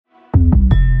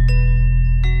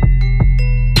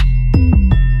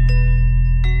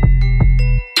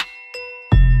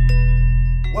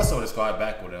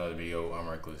video. I'm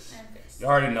Recklezz. You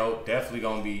already know, definitely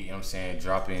gonna be, you know what I'm saying,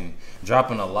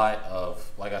 dropping a lot of,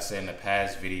 like I said in the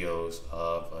past videos,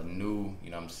 of a new, you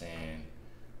know what I'm saying,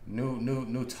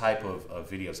 new type of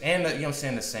videos, and you know what I'm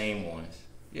saying, the same ones.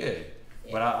 Yeah.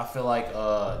 But I feel like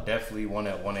definitely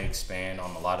wanna expand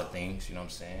on a lot of things, you know what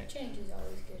I'm saying? Change is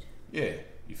always good. Yeah,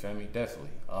 you feel me?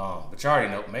 Definitely. But you already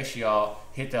know, make sure y'all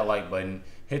hit that like button,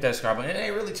 hit that subscribe button. It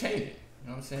ain't really changing. You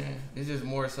know what I'm saying? It's just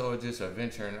more so just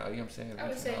adventuring, you know what I'm saying? I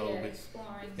would say, a little yeah, bit.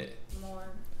 exploring more.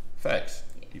 Facts.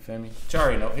 Yeah. You feel me? But you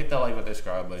already know, hit that like button,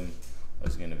 subscribe button.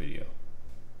 Let's get in the video.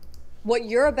 What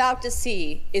you're about to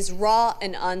see is raw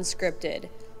and unscripted.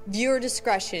 Viewer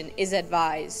discretion is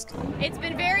advised. It's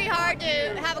been very hard to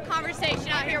have a conversation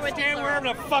out here with stand wherever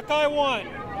the fuck I want.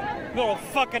 Little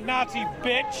fucking Nazi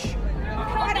bitch.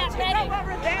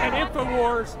 And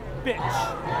InfoWars bitch.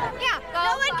 Yeah,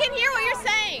 no one can hear what you're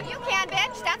saying. You can,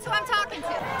 bitch. That's who I'm talking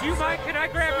to. Do you mind? Can I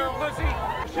grab your pussy?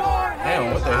 Sure.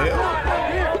 Damn, what the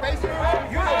hell?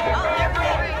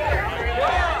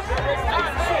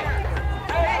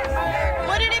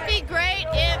 Wouldn't it be great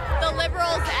if the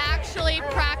liberals actually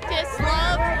practice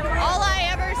love? All I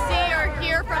ever see or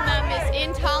hear from them is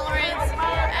intolerance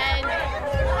and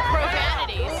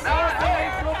profanities.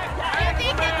 Do you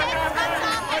think that this comes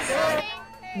off as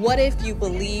loving? What if you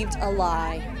believed a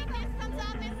lie?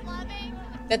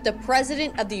 That the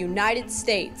President of the United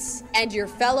States and your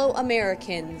fellow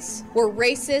Americans were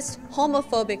racist,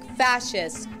 homophobic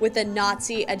fascists with a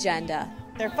Nazi agenda.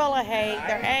 They're full of hate,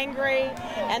 they're angry,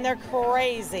 and they're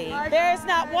crazy. There's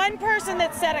not one person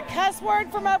that said a cuss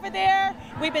word from over there.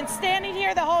 We've been standing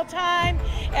here the whole time.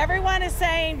 Everyone is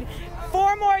saying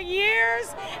 4 more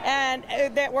years, and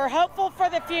that we're hopeful for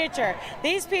the future.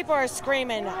 These people are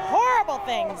screaming horrible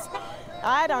things.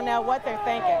 I don't know what they're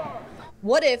thinking.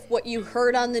 What if what you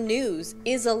heard on the news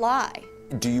is a lie?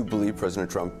 Do you believe President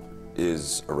Trump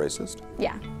is a racist?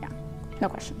 Yeah, no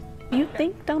question. You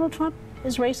think Donald Trump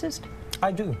is racist?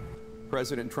 I do.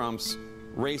 President Trump's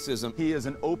racism. He is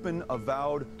an open,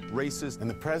 avowed racist, and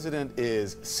the president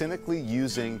is cynically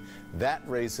using that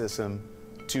racism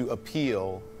to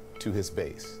appeal to his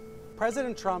base.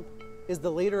 President Trump is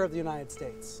the leader of the United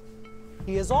States.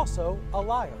 He is also a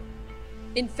liar.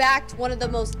 In fact, one of the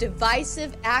most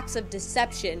divisive acts of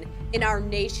deception in our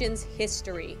nation's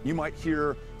history. You might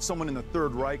hear someone in the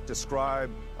Third Reich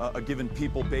describe a given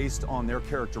people based on their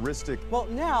characteristic. Well,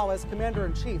 now, as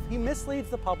Commander-in-Chief, he misleads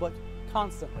the public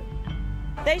constantly.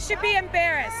 They should be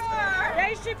embarrassed.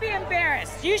 They should be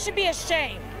embarrassed. You should be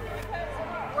ashamed.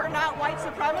 We're not white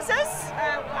supremacists?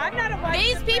 I'm not a white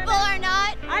supremacist. These people are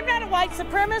not. I'm not a white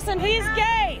supremacist, and he's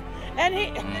gay. And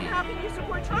then how can you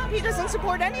support Trump? He doesn't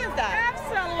support any of that.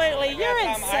 Absolutely, you're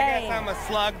insane. I guess I'm a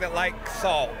slug that likes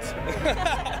salt.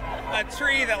 A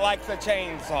tree that likes a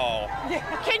chainsaw.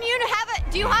 Can you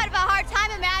do you have a hard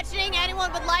time imagining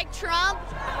anyone would like Trump?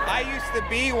 I used to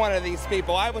be one of these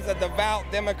people. I was a devout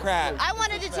Democrat. I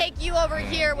wanted to take you over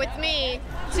here with me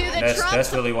to the Trump.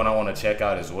 That's really what I want to check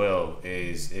out as well,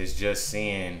 is just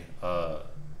seeing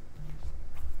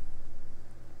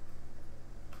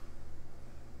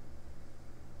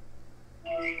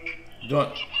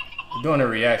doing a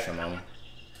reaction, mama.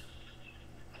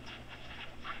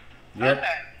 Yep. Okay.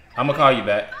 I'm gonna call you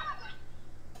back.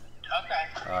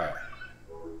 Okay. All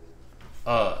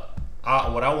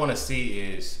right. What I want to see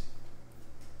is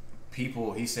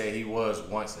people. He said he was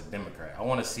once a Democrat. I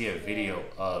want to see a video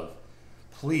of.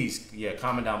 Please,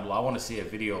 comment down below. I want to see a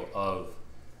video of,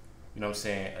 you know what I'm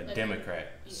saying, a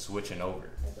Democrat switching over.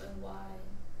 And why?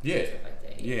 Yeah.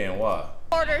 Yeah, and why?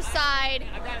 Supporter side,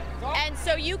 and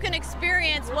so you can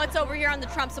experience what's over here on the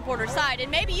Trump supporter side, and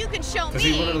maybe you can show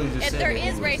me if there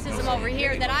is racism over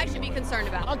here that I should be concerned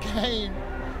about. I came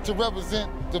to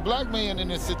represent the black man in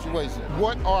this situation.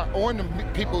 What are on the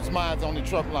people's minds on the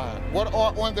Trump line? What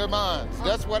are on their minds?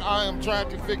 That's what I am trying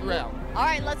to figure out. All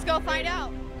right, let's go find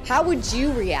out. How would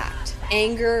you react?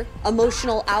 Anger,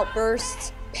 emotional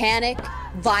outbursts, panic,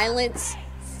 violence,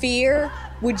 fear?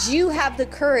 Would you have the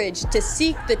courage to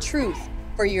seek the truth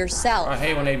for yourself? I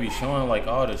hate when they be showing like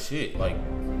all the shit. Like,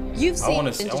 you've seen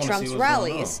into Trump's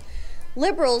rallies.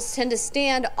 Liberals tend to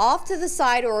stand off to the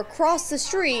side or across the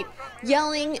street,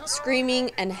 yelling,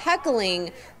 screaming, and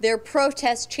heckling their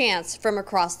protest chants from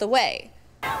across the way.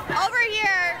 Over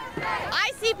here,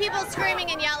 I see people screaming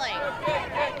and yelling,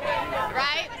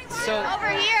 right? So over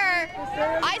here,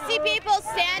 I see people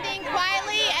standing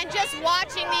quietly and just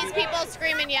watching these people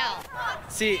scream and yell.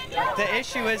 See, the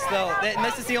issue is though, and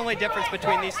this is the only difference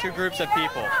between these two groups of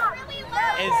people,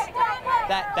 is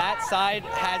that side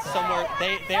has somewhere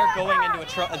they're going into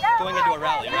a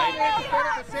rally, right?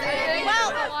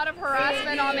 Well, a lot of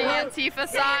harassment on the Antifa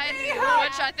side,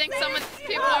 which I think some of these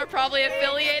people are probably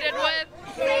affiliated with.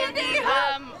 Do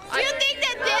you think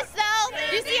that this, though,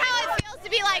 do you see how it feels to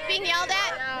be like being yelled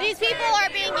at? These people are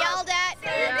being yelled at.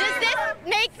 Does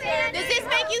this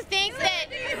make you think that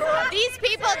these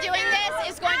people doing this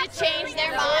is going to change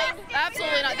their mind?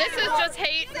 Absolutely not. This is just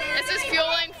hate. This is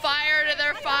fueling fire to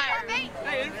their fire.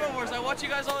 Hey, Infowars, I watch you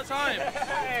guys all the time.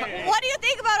 What do you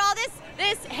think about all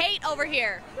this hate over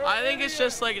here? I think it's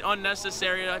just like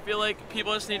unnecessary. I feel like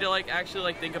people just need to like actually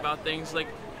like think about things like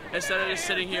instead of just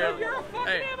sitting here.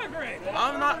 Hey,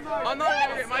 I'm not an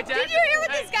immigrant. My dad. Did you hear what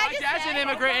this guy just said? My dad's an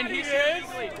immigrant and he's here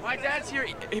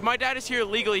legally. My dad is here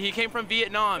legally. He came from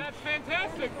Vietnam. That's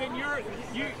fantastic. Then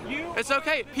you. It's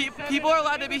okay. People are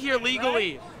allowed to be here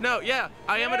legally. No, yeah,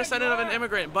 I am a descendant of an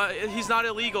immigrant, but he's not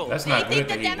illegal. That's not good. I think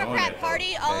the Democrat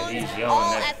Party owns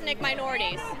all ethnic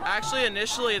minorities. Actually,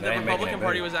 initially, the Republican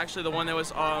Party was actually the one that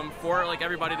was for like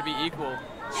everybody to be equal.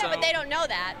 Yeah, but they don't know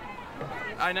that.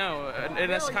 I know,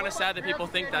 and it's kind of sad that people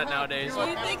think that nowadays. Do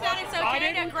you think that it's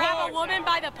okay to grab a woman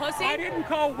by the pussy? I didn't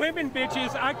call women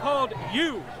bitches. I called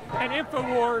you an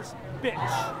Infowars bitch.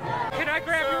 Can I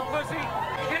grab your pussy?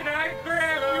 Can I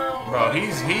grab your? Bro,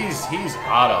 he's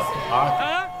out of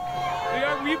pocket.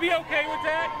 Huh? Will you be okay with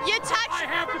that? You touch. I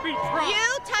have to be Trump.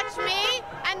 You touch me,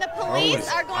 and the police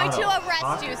are going to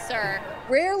arrest you, sir.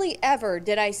 Rarely ever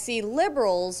did I see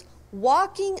liberals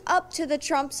walking up to the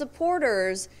Trump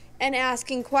supporters and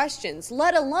asking questions,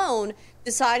 let alone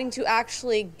deciding to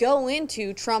actually go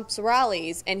into Trump's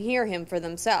rallies and hear him for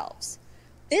themselves.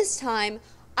 This time,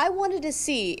 I wanted to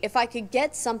see if I could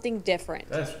get something different.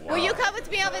 Will you come with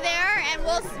me over there and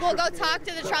we'll go talk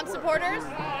to the Trump supporters?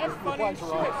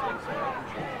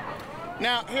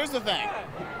 Now, here's the thing.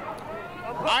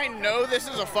 I know this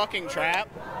is a fucking trap.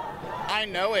 I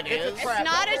know it is. It's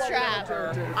not a trap.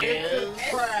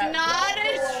 It's not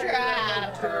a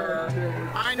trap.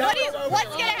 I know. What's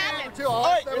gonna happen?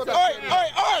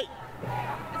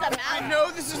 I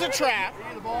know this is a trap.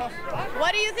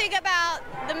 What do you think about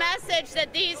the message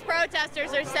that these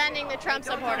protesters are sending the Trump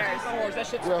supporters?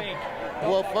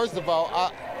 Well, first of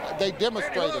all, they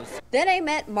demonstrators. Then I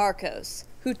met Marcos,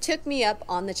 who took me up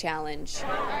on the challenge.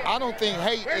 I don't think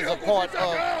hate is a part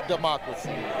of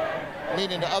democracy,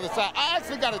 meaning the other side. I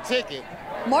actually got a ticket.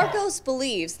 Marcos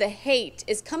believes the hate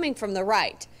is coming from the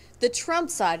right, the Trump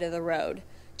side of the road,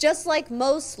 just like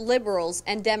most liberals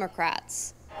and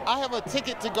Democrats. I have a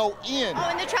ticket to go in. Oh,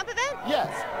 in the Trump event? Yes.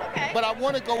 Okay. But I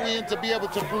want to go in to be able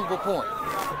to prove a point.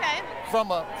 Okay.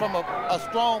 From a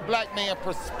strong black man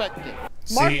perspective.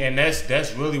 See, and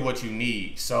that's really what you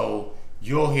need. So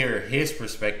you'll hear his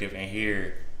perspective and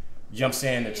hear, you know what I'm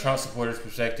saying, the Trump supporters'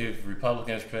 perspective,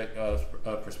 Republicans'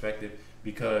 perspective,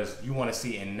 because you want to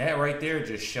see, and that right there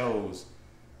just shows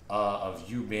of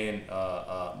you being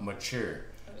mature.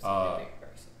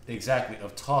 Exactly,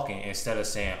 of talking instead of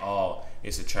saying, oh,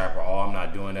 it's a trap, or oh, I'm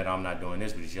not doing that, I'm not doing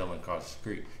this, but he's yelling across the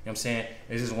street. You know what I'm saying?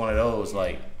 It's just one of those,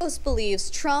 like. Marcos believes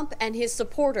Trump and his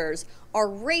supporters are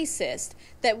racist,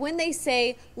 that when they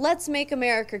say, let's make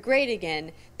America great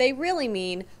again, they really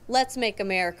mean, let's make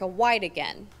America white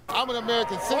again. I'm an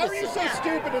American citizen. Why are you so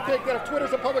stupid to think that if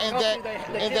Twitter's a public company,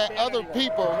 and that other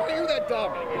people, why are you that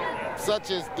dumb?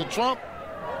 Such as the Trump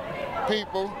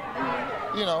people,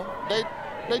 you know,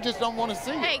 they just don't want to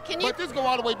see it. But this go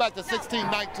all the way back to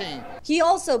 1619. He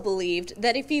also believed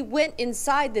that if he went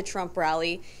inside the Trump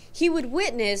rally, he would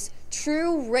witness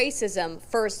true racism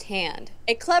firsthand.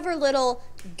 A clever little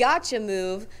gotcha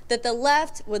move that the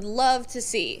left would love to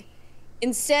see.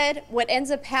 Instead, what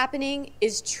ends up happening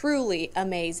is truly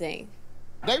amazing.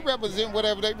 They represent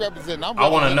whatever they represent. I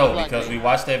want to know, because we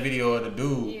watched that video of the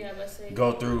dude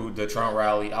go through the Trump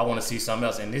rally. I want to see something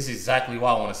else. And this is exactly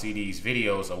why I want to see these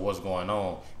videos of what's going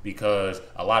on, because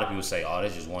a lot of people say, oh,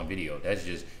 that's just one video. That's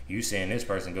just you seeing this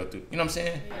person go through. You know what I'm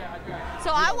saying?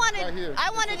 So I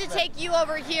wanted to take you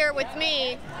over here with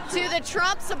me to the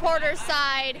Trump supporter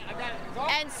side,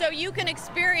 and so you can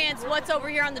experience what's over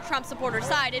here on the Trump supporter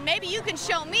side, and maybe you can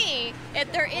show me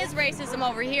if there is racism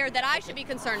over here that I should be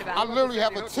concerned about. I literally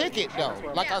have a ticket, though.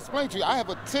 Like I explained to you, I have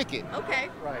a ticket. Okay.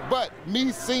 But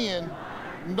me seeing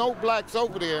no blacks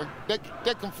over there,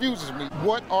 that confuses me.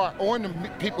 What are on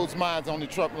the people's minds on the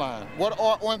Trump line? What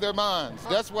are on their minds?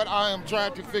 That's what I am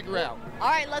trying to figure out. All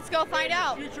right, let's go find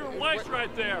out. Future wife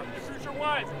right there. Future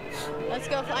wife. Let's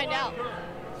go find out.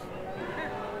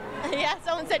 Yeah,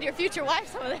 someone said your future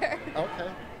wife's over there.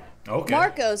 Okay.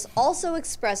 Marcos also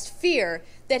expressed fear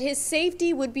that his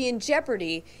safety would be in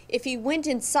jeopardy if he went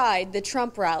inside the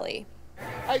Trump rally.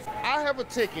 Hey, I have a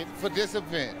ticket for this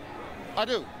event. I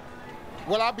do.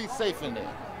 Will I be safe in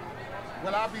there?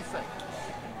 Will I be safe?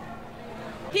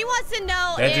 He wants to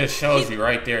know. That just shows you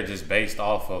right there, just based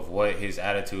off of what his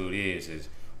attitude is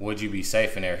would you be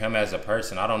safe in there? Him as a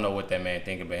person, I don't know what that man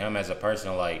thinking, but him as a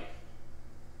person, like,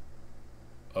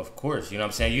 of course, you know what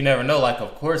I'm saying? You never know, like,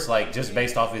 of course, like, just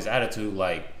based off his attitude,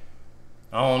 like,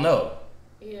 I don't know.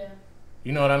 Yeah.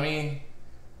 You know what I mean?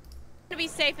 To be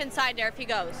safe inside there if he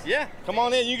goes. Yeah, come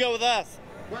on in. You go with us.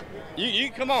 What?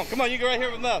 You come on. You go right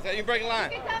here with us. You break a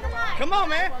line. Come on,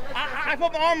 man. I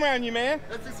put my arm around you, man.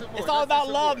 It's all about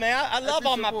love, man. I love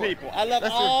all my people. I love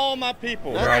all my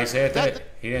people. Right, he said that.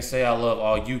 He didn't say I love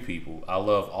all you people. I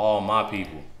love all my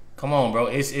people. Come on, bro.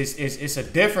 It's a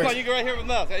difference. Come on, you go right here with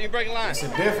us. You break a line. It's a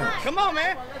difference. Come on,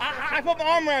 man. I put my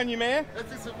arm around you, man.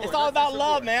 It's all about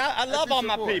love, man. I love all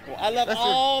my people. I love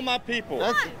all my people.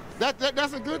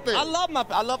 That's a good thing. I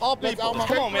love all people.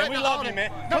 Come on, man. We love you,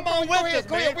 man. Come on with us,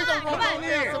 man. Come on.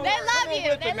 They love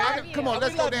you. They love you. Come on,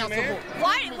 let's go down some more.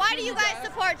 Why do you guys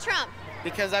support Trump?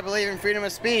 Because I believe in freedom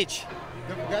of speech.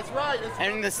 That's right.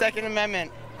 And the Second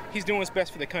Amendment. He's doing what's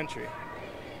best for the country.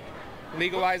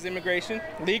 Legalize immigration,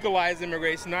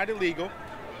 not illegal,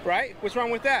 right? What's wrong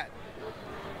with that?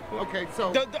 Okay,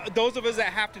 so those of us that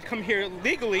have to come here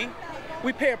legally,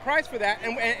 we pay a price for that,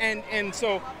 and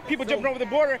so people jumping over the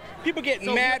border, people get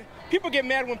mad. People get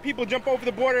mad when people jump over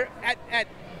the border at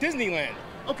Disneyland.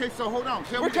 Okay, so hold on.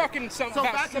 We're talking something so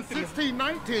about back something. in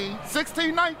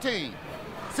 1619.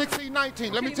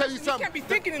 Let me tell you something. You can't be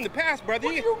thinking in the past, brother.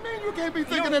 What do you mean you can't be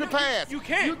thinking in the past? You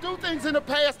can't. You do things in the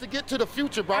past to get to the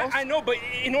future, bro. I know, but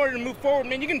in order to move forward,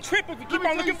 man, you can trip if you keep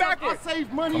on looking backwards. I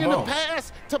saved money in the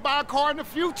past to buy a car in the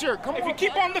future. Come on. If you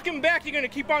keep on looking back, you're gonna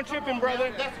keep on tripping, brother.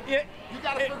 You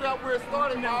gotta figure out where it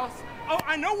started, boss. Oh,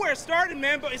 I know where it started,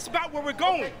 man, but it's about where we're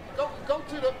going. Okay. Go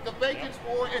to the bacon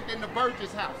store and then the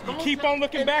Burgess house. You keep on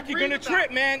looking back, you're gonna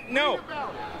trip, man. No.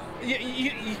 You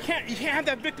can't have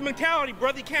that victim mentality,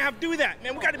 brother. You can't do that,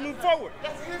 man. We got to move forward.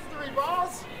 That's history,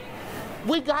 boss.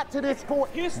 We got to this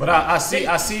point. But I see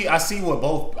what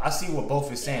both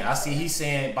is saying. I see he's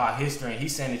saying by history, and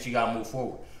he's saying that you got to move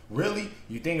forward. Really,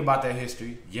 you think about that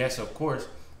history, yes, of course,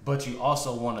 but you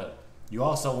also wanna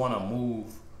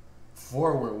move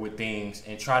forward with things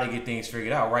and try to get things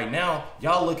figured out. Right now,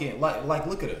 y'all looking like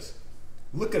look at us,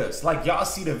 like y'all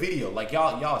see the video, like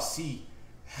y'all see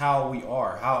how we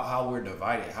are, how we're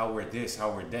divided, how we're this,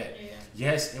 how we're that. Yeah.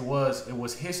 Yes, it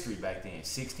was history back then.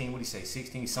 16, what do you say,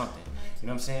 16 something? You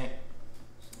know what I'm saying?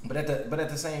 But at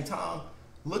the same time,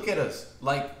 look at us.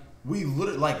 Like we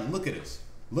look at us.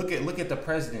 Look at the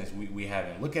presidents we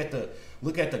having. Look at the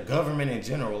government in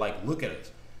general. Like look at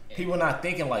us. People not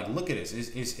thinking like look at us.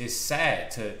 It's sad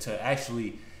to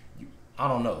actually, I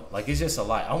don't know. Like it's just a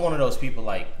lot. I'm one of those people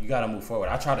like you gotta move forward.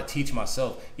 I try to teach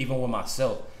myself, even with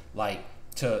myself, like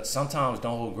to sometimes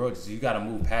don't hold grudges. You gotta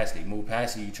move past it.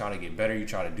 You try to get better. You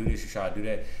try to do this. You try to do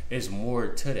that. There's more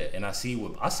to that, and I see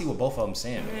what both of them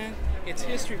saying. Man, it's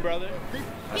history, brother.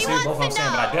 I see what both of them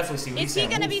saying, but I definitely see what he's saying.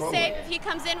 Is he gonna be safe if he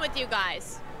comes in with you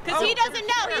guys? Because he doesn't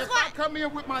know. He's what? I come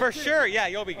in with my For ticket. Sure, yeah,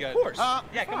 you'll be good. Of course.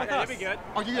 Yeah, come with us. You'll be good.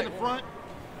 Are you in the front?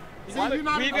 We've got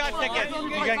tickets. You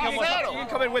can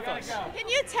come in with us. Can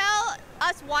you tell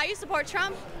us why you support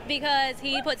Trump? Because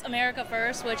he puts America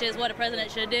first, which is what a president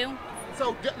should do.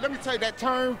 So let me tell you that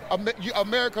term,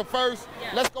 America First.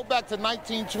 Yeah. Let's go back to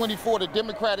 1924, the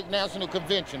Democratic National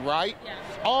Convention, right? Yeah.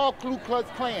 All Ku Klux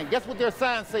Klan. Guess what their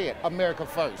sign said? America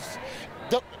First.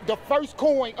 The first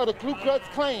coin of the Ku Klux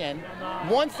Klan,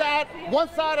 one side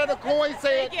of the coin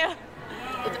said,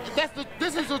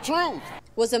 this is the truth.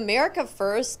 Was America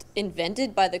First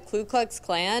invented by the Ku Klux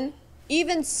Klan?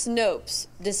 Even Snopes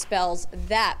dispels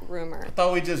that rumor. I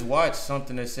thought we just watched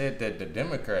something that said that the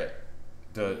Democrat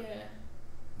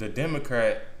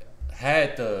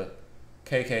had the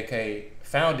KKK,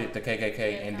 founded the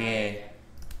KKK, and then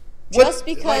just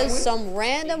because some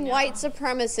random white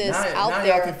supremacists out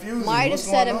there might have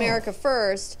said America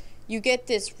First, you get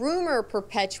this rumor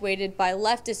perpetuated by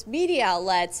leftist media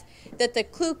outlets that the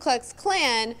Ku Klux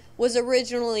Klan was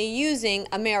originally using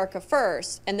America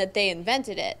First and that they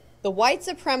invented it. The white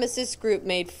supremacist group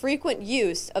made frequent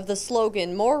use of the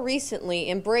slogan more recently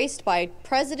embraced by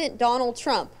President Donald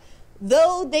Trump,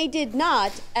 though they did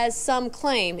not, as some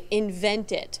claim,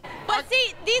 invent it. But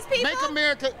see, these people, make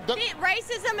America,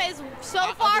 racism is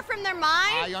so far from their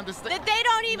mind I understand. that they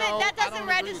don't even, that doesn't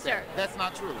register. That's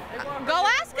not true. Go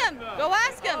ask him. Go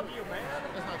ask him.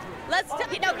 That's not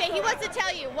true. Okay, he wants to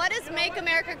tell you, what does Make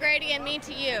America Great Again mean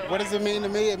to you? What does it mean to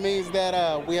me? It means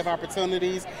that we have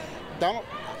opportunities.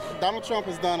 Donald Trump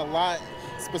has done a lot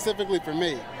specifically for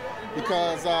me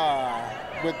because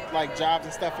with like jobs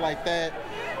and stuff like that,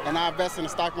 and I invest in the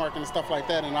stock market and stuff like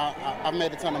that, and I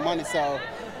made a ton of money. So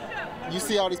you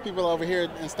see all these people over here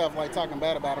and stuff like talking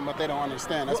bad about them, but they don't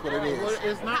understand. That's what it is. Well,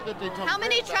 it's not that they talk How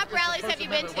many Trump rallies have you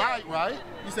been to? Right?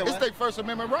 You said it's what? their First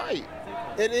Amendment right.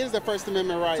 It is the First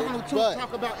Amendment right. But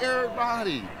talk about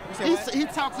everybody. He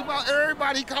talks about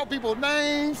everybody. He calls people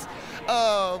names.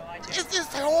 It's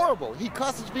just horrible. He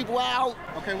cusses people out.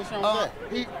 Okay, what's wrong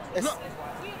with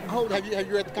that? Have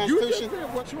you read the Constitution? You just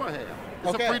said what you have.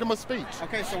 It's a freedom of speech.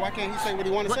 Okay, so why can't he say what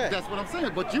he want to say? That's what I'm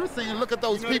saying. But you're saying, look at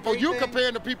those people. You're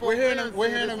comparing the people. We're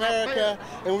here in America,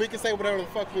 and we can say whatever the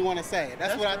fuck we want to say.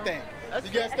 That's what I think.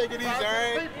 You guys take it easy, all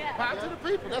right? Power to the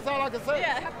people. That's all I can say.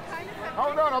 Yeah.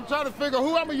 Hold on, I'm trying to figure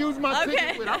who I'm gonna use my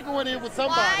ticket with. I'm going in with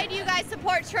somebody. Why do you guys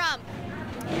support Trump?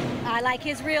 I like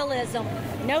his realism.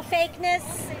 No fakeness.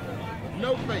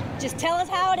 No fake. Just tell us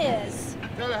how it is.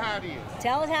 Tell us how it is.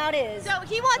 Tell us how it is. So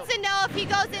he wants to know if he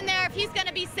goes in there, if he's going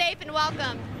to be safe and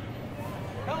welcome.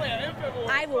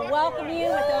 I will welcome you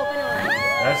with open arms.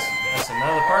 That's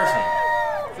another person.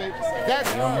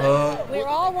 We're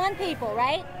all one people,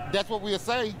 right? That's what we'll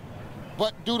say.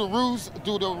 But do the rules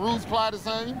apply the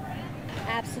same?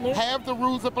 Absolutely. Have the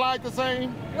rules applied the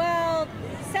same? Well,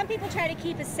 some people try to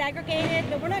keep us segregated,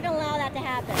 but we're not going to allow that to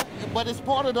happen. But it's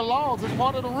part of the laws. It's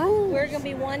part of the rules. We're going to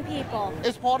be one people.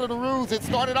 It's part of the rules. It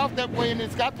started off that way, and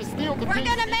it's got to still continue. We're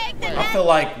going to make the I feel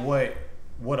like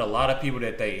what a lot of people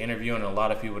that they interview and a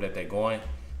lot of people that they're going,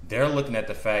 they're looking at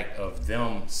the fact of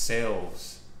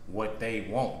themselves, what they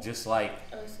want, just like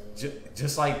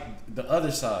the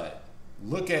other side.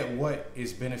 Look at what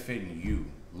is benefiting you.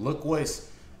 Look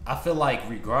I feel like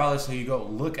regardless who you go,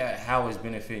 look at how it's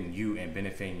benefiting you and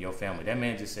benefiting your family. That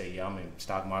man just said, yeah, I'm in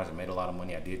stock market, I made a lot of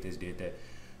money, I did this, did that.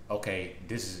 Okay,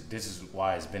 this is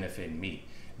why it's benefiting me.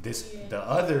 The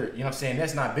other, you know what I'm saying,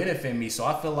 that's not benefiting me. So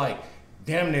I feel like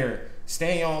damn near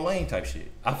stay in your own lane type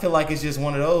shit. I feel like it's just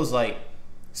one of those, like,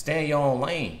 stay in your own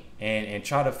lane and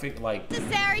try to fix, like,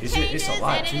 it's a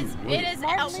lot too. It is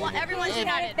everyone's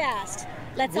united. Fast.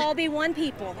 Let's all be one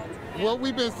people. Well,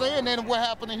 we've been saying that, and what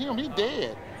happened to him? He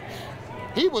dead.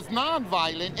 He was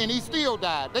non-violent, and he still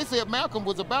died. They said Malcolm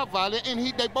was about violent,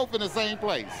 and they both in the same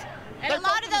place. And a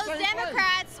lot of those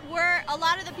Democrats were, a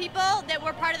lot of the people that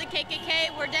were part of the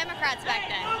KKK were Democrats back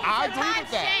then. I agree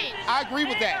with that. I agree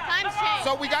with that. Times changed.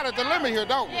 So we got a dilemma here,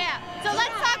 don't we? Yeah. So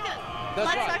let's talk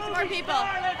to more people.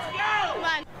 Come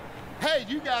on. Hey,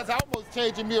 you guys are almost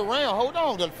changing me around. Hold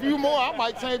on, a few more, I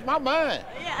might change my mind.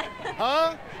 Yeah.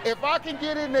 Huh? If I can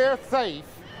get in there safe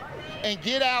and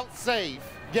get out safe,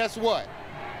 guess what?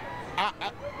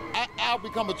 I'll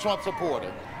become a Trump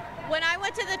supporter. When I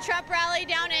went to the Trump rally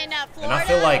down in Florida, and I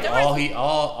feel like a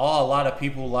lot of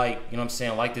people like, you know what I'm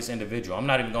saying, like this individual. I'm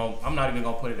not even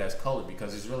gonna put it as color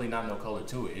because there's really not no color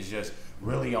to it. It's just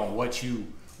really on what you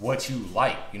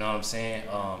like. You know what I'm saying?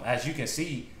 As you can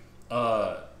see,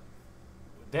 that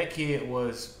kid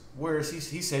was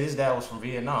he said his dad was from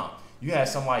Vietnam. You had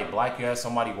somebody black, you had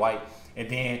somebody white, and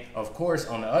then of course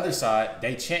on the other side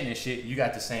they chanting and shit. You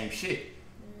got the same shit.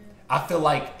 I feel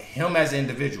like him as an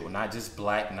individual, not just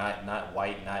black, not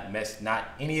white, not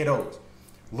any of those.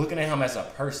 Looking at him as a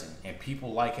person and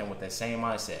people like him with that same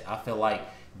mindset. I feel like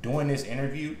doing this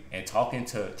interview and talking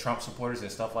to Trump supporters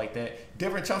and stuff like that,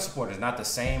 different Trump supporters, not the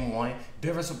same one,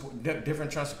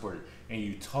 different Trump supporters, and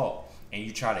you talk and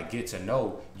you try to get to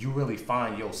know, you really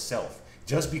find yourself.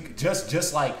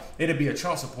 Just like it'd be a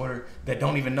Trump supporter that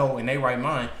don't even know in their right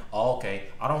mind, oh, okay,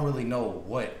 I don't really know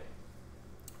what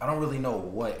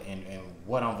and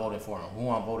what I'm voting for and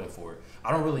who I'm voting for. I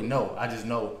don't really know. I just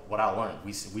know what I learned.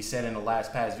 We said in the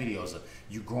past videos of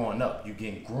you growing up, you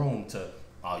getting groomed to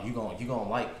you gonna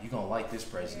like this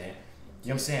president. You know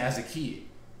what I'm saying? As a kid.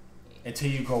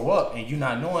 Until you grow up and you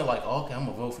not knowing like, oh, okay, I'm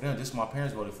gonna vote for them. This is my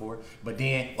parents voted for. But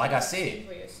then, like I said,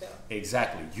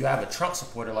 exactly. You have a Trump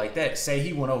supporter like that. Say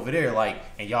he went over there, like,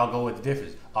 and y'all go with the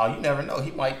difference. You never know. He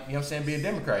might, you know what I'm saying, be a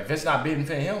Democrat. If it's not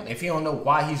benefiting him, if he don't know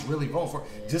why he's really voting for,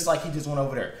 just like he just went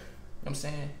over there. You know what I'm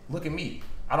saying? Look at me.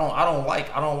 I don't like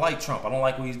Trump. I don't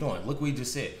like what he's doing. Look what he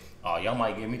just said. Y'all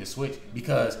might get me to switch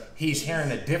because he's hearing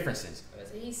the differences.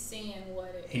 He's seeing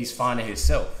what it is. He's finding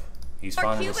himself. He's more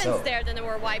finding Cubans himself. there than there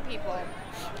were white people.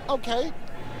 Okay.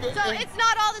 So it's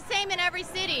not all the same in every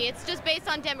city. It's just based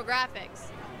on demographics.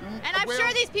 And I'm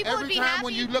sure these people would be happy. Every time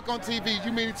when you look on TV,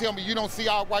 you mean to tell me you don't see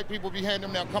all white people behind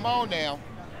them now? Come on now.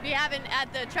 We haven't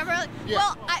at the Trump rally? Yeah.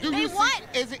 Well, they want.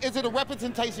 Is it a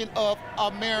representation of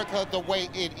America the way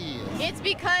it is? It's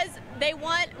because they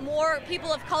want more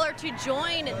people of color to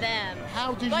join them.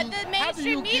 The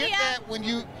mainstream media, get that when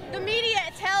you... The media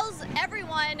tells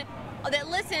everyone that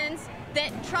listens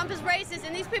that Trump is racist,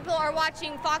 and these people are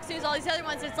watching Fox News, all these other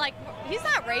ones, it's like, he's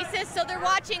not racist, so they're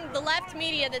watching the left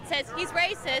media that says he's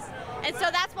racist, and so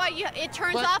that's why it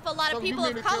turns off a lot of people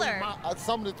of color.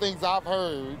 Some of the things I've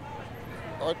heard,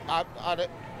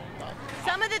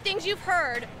 some of the things you've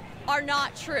heard are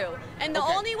not true, and the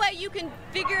only way you can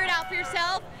figure it out for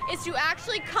yourself is to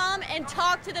actually come and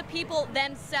talk to the people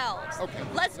themselves.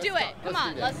 Let's do it. Come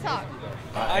on, let's talk.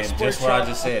 And just what I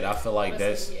just said, I feel like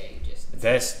that's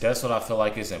what I feel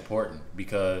like is important,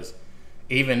 because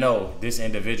even though this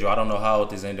individual, I don't know how old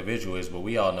this individual is, but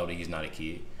we all know that he's not a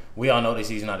kid. We all know that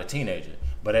he's not a teenager.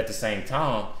 But at the same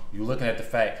time, you're looking at the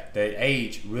fact that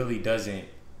age really doesn't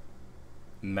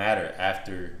matter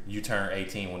after you turn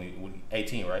 18,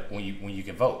 18, right? When you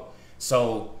can vote.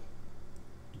 So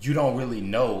you don't really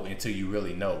know until you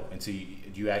really know, until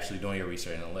you actually doing your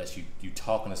research, unless you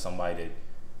talking to somebody that,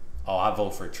 oh, I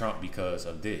vote for Trump because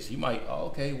of this. You might, oh,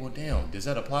 okay, well, damn, does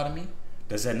that apply to me?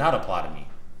 Does that not apply to me?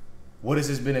 What does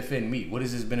this benefit me? What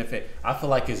does this benefit? I feel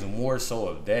like it's more so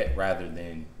of that rather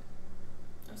than.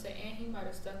 I'm saying, and he might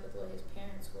have stuck with what his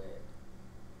parents were,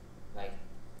 like,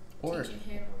 or teaching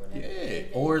him or whatever. Yeah,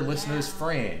 or listen to his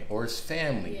friend or his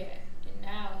family. Yeah, and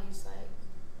now he's like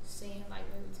seeing like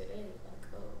maybe today, like,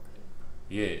 oh, okay.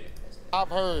 Yeah. I've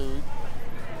heard,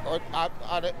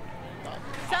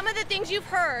 some of the things you've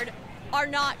heard are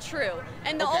not true,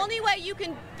 and the only way you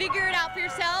can figure it out for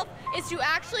yourself is to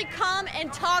actually come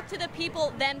and talk to the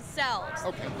people themselves.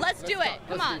 Let's do it.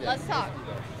 Come on, let's talk.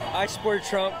 I support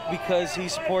Trump because he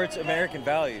supports American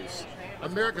values.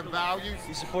 American values?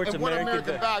 He supports and what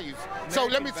American values? So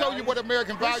let me tell you what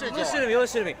American values are. Listen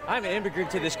to me. I'm an immigrant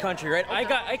to this country, right?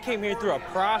 I came here through a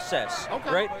process,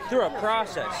 right? Through a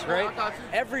process, right?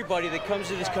 Everybody that comes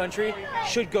to this country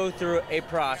should go through a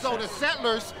process. So the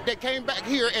settlers that came back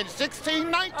here in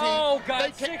 1619. Oh God,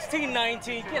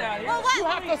 1619. Get out of here. Well, what? You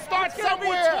have to start it's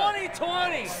somewhere. Be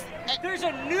 2020. There's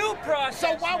a new process.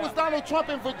 So why was Donald Trump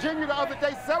in Virginia the other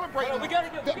day celebrating? We gotta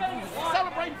go.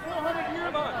 Celebrating 400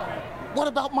 years. What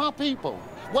about my people?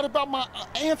 What about my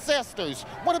ancestors?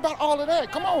 What about all of that?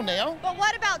 Come on now. But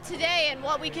what about today and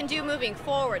what we can do moving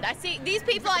forward? I see these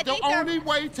people. I think the only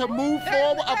way to move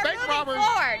forward.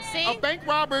 A bank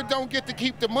robber don't get to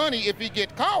keep the money if he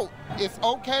get caught. It's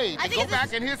okay to go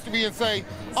back in history and say,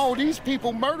 oh, these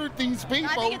people murdered these people.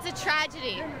 I think it's a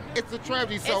tragedy. It's a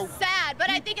tragedy. So it's sad, but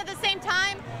I think at the same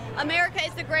time, America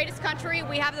is the greatest country.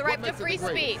 We have the right to free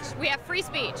speech. We have free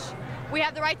speech. We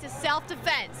have the right to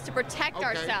self-defense, to protect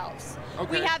ourselves.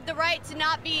 We have the right to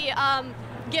not be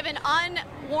given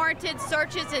unwarranted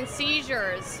searches and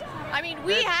seizures. I mean,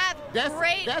 we have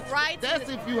great rights. That's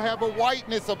if you have a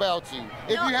whiteness about you.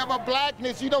 If you have a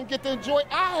blackness, you don't get to enjoy it.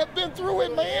 I have been through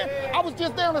it, man. I was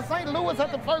just down in St. Louis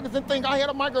at the Ferguson thing. I had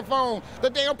a microphone. The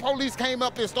damn police came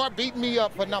up and started beating me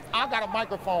up for nothing. I got a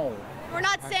microphone. We're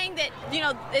not saying that, you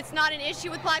know, it's not an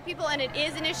issue with black people, and it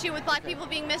is an issue with black people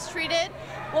being mistreated.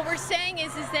 What we're saying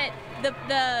is that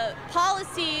the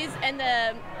policies and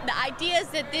the ideas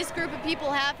that this group of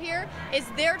people have here is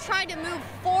they're trying to move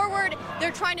forward.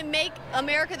 They're trying to make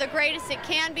America the greatest it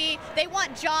can be. They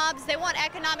want jobs. They want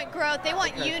economic growth. They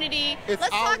want unity. Let's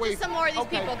talk to some more of these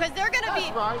people, because they're going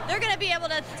to be able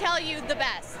to tell you the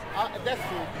best. That's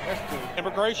true. That's true.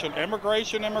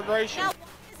 Immigration. Now,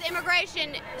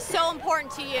 immigration so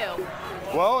important to you?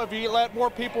 Well, if you let more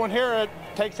people in here, it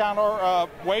takes down our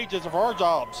wages of our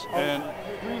jobs,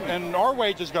 and our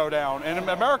wages go down, and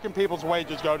American people's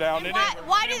wages go down. And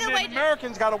why do the wages?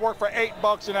 Americans got to work for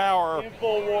 $8 an hour.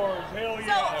 InfoWars, hell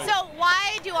yeah. So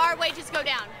why do our wages go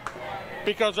down?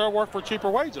 Because they work for cheaper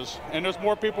wages, and there's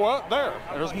more people out there.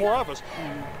 There's more of us.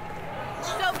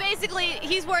 So basically,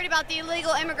 he's worried about the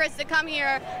illegal immigrants that come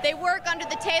here. They work under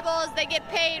the tables, they get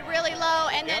paid really low,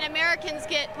 and then Americans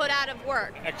get put out of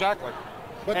work. Exactly.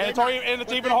 And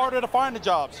it's even harder to find the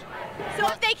jobs. So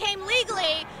if they came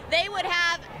legally, they would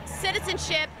have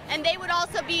citizenship, and they would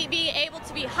also be able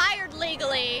to be hired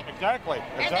legally. Exactly.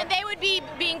 And then they would be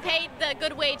being paid the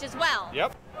good wage as well.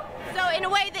 Yep. So in a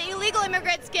way, the illegal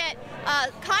immigrants get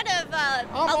kind of I'm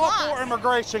all for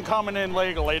immigration coming in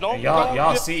legally.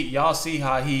 Y'all see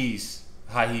how he's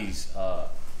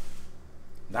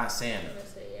not saying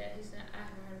nothing.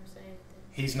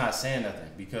 He's not saying nothing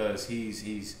because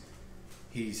he's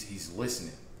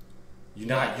listening. You're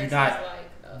not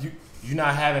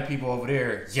having people over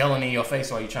there yelling in your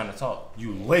face while you're trying to talk.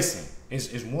 You listen.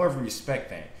 It's more of a respect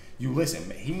thing. You listen.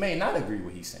 He may not agree with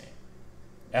what he's saying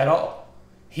at all.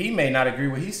 He may not agree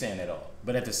with what he's saying at all.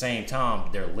 but at the same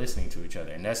time, they're listening to each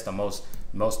other, and that's the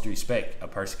most respect a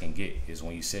person can get is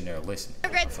when you sit there listening.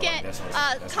 Immigrants get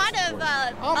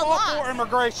I'm all for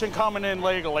immigration coming in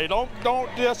legally. Don't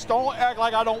act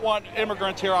like I don't want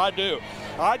immigrants here. I do.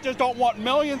 I just don't want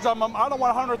millions of them. I don't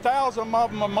want 100,000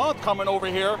 of them a month coming over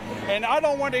here, and I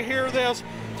don't want to hear this.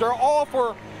 They're all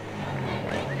for.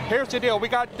 Here's the deal. We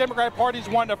got Democratic parties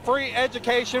wanting a free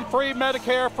education, free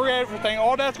Medicare, free everything.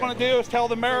 All that's going to do is tell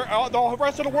the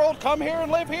rest of the world, come here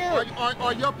and live here.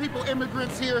 Are your people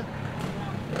immigrants here?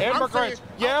 Immigrants,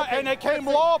 yeah, and they came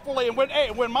lawfully. And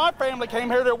when my family came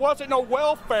here, there wasn't no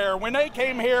welfare. When they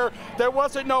came here, there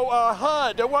wasn't no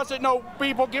HUD. There wasn't no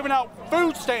people giving out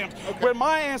food stamps. Okay. When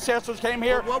my ancestors came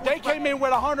here, they came in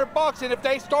with $100, and if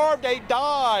they starved, they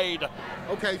died.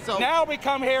 Okay, so now we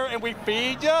come here and we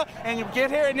feed you, and you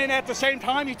get here, and then at the same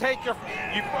time you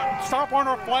stomp on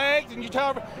our flags, and you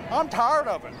tell. I'm tired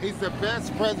of it. He's the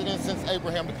best president since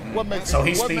Abraham. What makes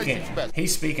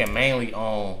he's speaking mainly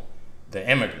on the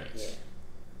immigrants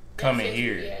coming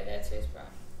here. Yeah, that's his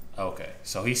problem. Okay,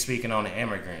 so he's speaking on the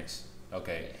immigrants.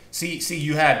 Okay, see,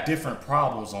 you have different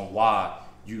problems on why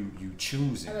you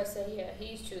choose it. I would say, yeah,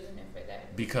 he's choosing it for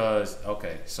that. Because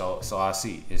so I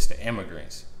see it's the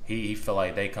immigrants. He feel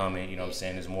like they come in. You know what I'm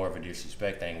saying? It's more of a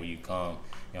disrespect thing when you come.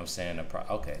 You know what I'm saying?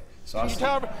 Okay. So I'm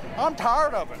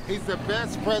tired of it. He's the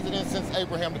best president since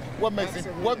Abraham. What makes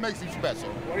him special?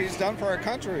 What he's done for our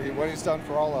country, what he's done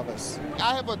for all of us.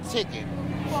 I have a ticket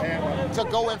to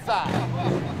go inside.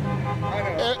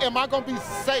 Am I going to be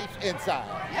safe inside?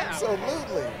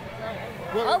 Absolutely.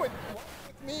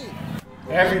 Me.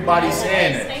 Everybody's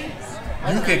saying it.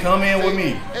 You can come in with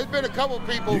me. There's been a couple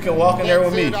people. You can walk in there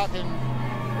with me. I can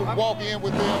walk in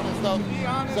with them and stuff. To be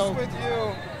honest with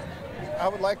you, I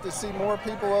would like to see more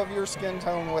people of your skin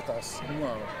tone with us.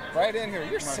 Right in here,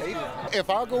 you're safe.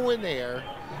 If I go in there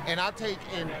and I take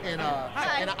and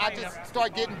I just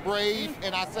start getting brave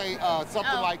and I say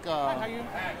something like,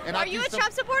 and are you a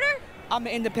Trump supporter? I'm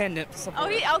an independent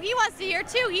supporter. Oh, he wants to hear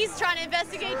too. He's trying to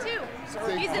investigate too.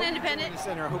 He's an independent.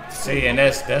 See, and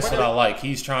that's what I like.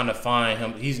 He's trying to find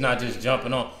him. He's not just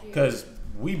jumping on because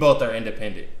we both are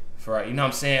independent. For you know what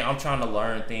I'm saying? I'm trying to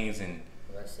learn things and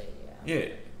yeah.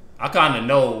 I kind of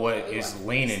know what it's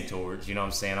leaning towards. You know what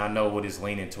I'm saying? I know what it's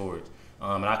leaning towards,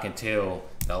 and I can tell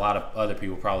that a lot of other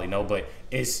people probably know. But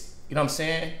it's you know what I'm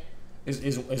saying? It's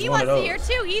he one wants of those. to hear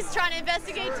too. He's trying to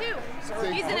investigate too.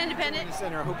 He's an independent.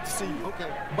 I hope to see you. Okay,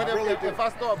 but if I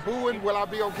start booing, will I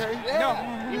be okay? No,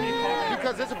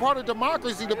 because it's a part of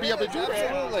democracy to be able to do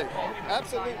that.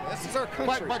 Absolutely. This is our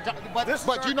country.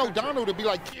 But you know Donald to be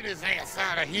like, get his ass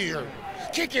out of here.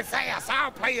 Kick his ass.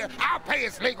 I'll pay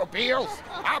his legal bills.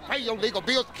 I'll pay your legal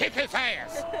bills. Kick his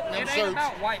ass. It ain't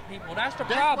about white people. That's the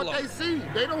problem. That's what they see.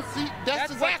 They don't see.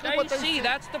 That's exactly what they see.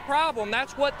 That's the problem.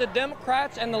 That's what the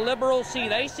Democrats and the liberals see.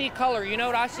 They see color. You know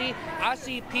what I see? I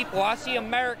see people. I see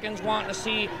Americans wanting to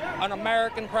see an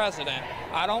American president.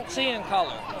 I don't see in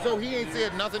color. So he ain't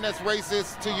said nothing that's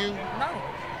racist to you? No.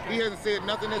 He hasn't said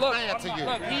nothing that's bad to you.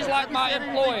 Look, he's like my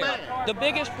employer. The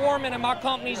biggest foreman in my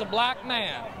company is a black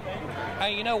man.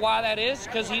 And you know why that is?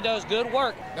 Because he does good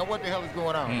work. Now what the hell is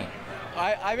going on?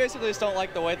 I basically just don't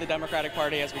like the way the Democratic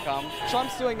Party has become.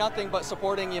 Trump's doing nothing but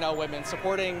supporting, women,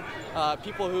 supporting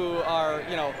people who are,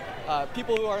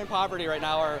 people who are in poverty right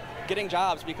now are getting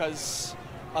jobs because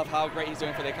of how great he's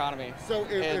doing for the economy. So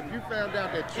if you found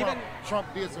out that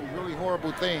Trump did some really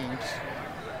horrible things,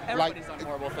 everybody's done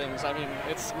horrible things. I mean,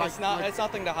 it's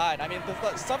nothing to hide. I mean,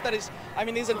 the stuff that is,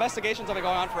 these investigations have been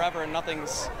going on forever and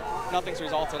nothing's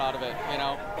resulted out of it,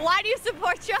 Why do you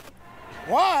support Trump?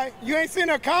 Why? You ain't seen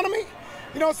the economy?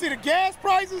 You don't see the gas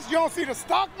prices? You don't see the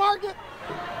stock market?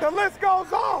 The list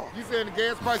goes on. You saying the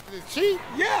gas prices is cheap?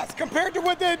 Yes, compared to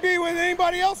what they'd be with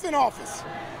anybody else in office.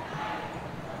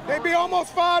 They'd be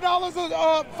almost $5 a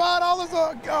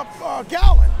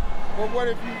gallon. Well, what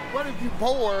if you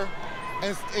poor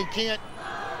and can't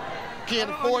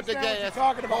afford the gas?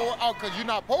 Talking about. Oh, because you're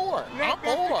not poor. I'm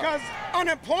poor. Because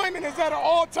unemployment is at an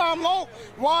all-time low.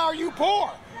 Why are you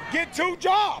poor? Get 2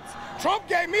 jobs. Trump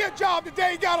gave me a job the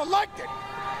day he got elected.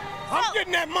 I'm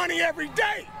getting that money every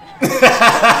day.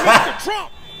 Mr.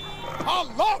 Trump. I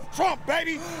love Trump,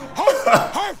 baby.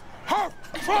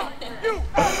 Trump.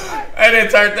 They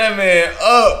didn't turn that man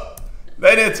up.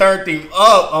 They didn't turn him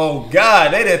up. Oh,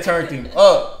 God. They didn't turn him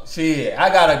up. Shit, I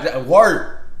got to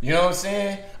work. You know what I'm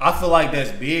saying? I feel like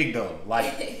that's big, though.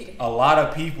 Like, a lot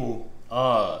of people,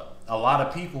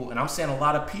 and I'm saying a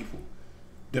lot of people,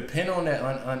 depend on that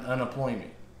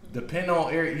unemployment. Depend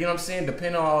on, you know what I'm saying?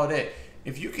 Depend on all that.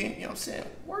 If you can, you know what I'm saying,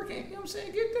 working, you know what I'm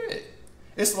saying, get that.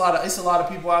 It's a lot of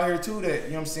people out here, too, that, you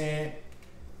know what I'm saying,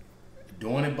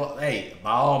 doing it, but hey,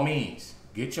 by all means,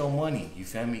 get your money. You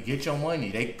feel me? Get your money.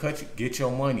 They cut you. Get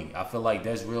your money. I feel like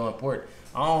that's real important.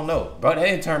 I don't know, bro. They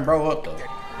didn't turn bro up though.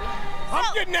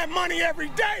 I'm getting that money every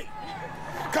day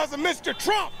because of Mr.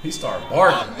 Trump. He started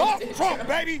barking. I love Trump,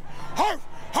 baby. Herf,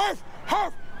 herf,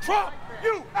 herf, Trump.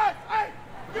 USA.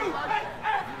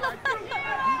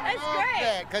 That's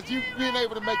great. Because you being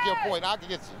able to make your point, I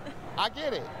get you. I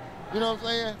get it. You know what I'm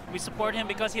saying? We support him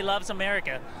because he loves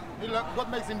America. What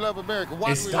makes him love America?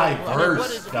 Why It's do we love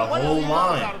diverse, the whole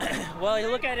line. Well, you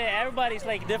look at it, everybody's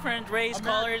like different race,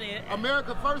 color.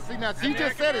 America first. See, now, she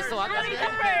just said it, so I got to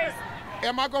ask.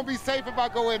 Am I going to be safe if I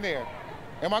go in there?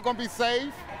 Am I going to be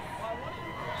safe?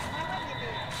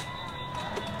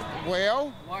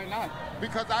 Well, why not?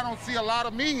 Because I don't see a lot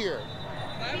of me here.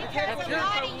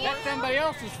 That's somebody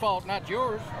else's fault, not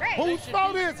yours. Right. Whose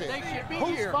fault is it? They should be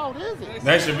Whose here. fault is it?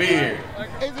 They should be here.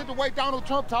 Is it the way Donald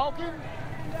Trump talking?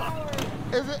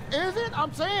 Is it? Is it?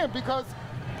 I'm saying because,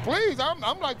 please,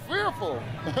 I'm like fearful.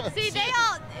 See, they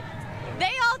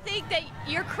all think that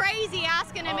you're crazy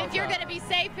asking him if you're going to be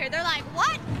safe here. They're like,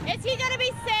 what? Is he going to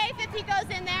be safe if he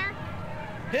goes in there?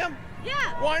 Him?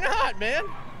 Yeah. Why not, man?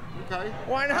 Okay.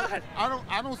 Why not?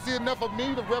 I don't see enough of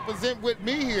me to represent with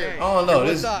me here. I don't know.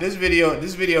 This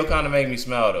video kind of made me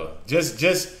smile though.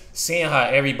 Just seeing how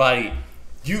everybody,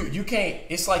 you can't.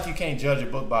 It's like you can't judge a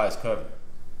book by its cover.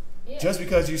 Yeah. Just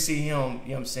because you see him, you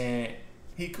know what I'm saying?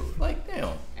 He cool. Like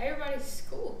damn. Everybody's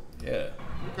cool. Yeah.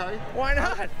 Okay. Why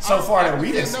not? So far that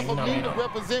we didn't didn't see see enough of me to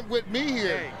represent with me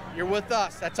here. Hey, you're with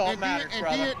us. That's all that matters,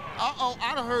 brother.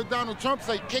 I done heard Donald Trump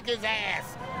say, "Kick his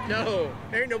ass." No,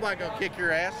 there ain't nobody gonna kick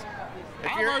your ass. I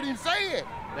heard him say it.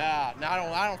 Nah, no,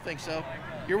 I don't think so.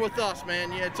 You're with us,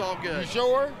 man. Yeah, it's all good. You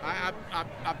sure? I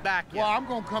back you. Well, I'm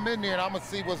gonna come in there and I'm gonna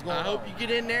see what's going on. I hope you get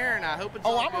in there, and I hope it's.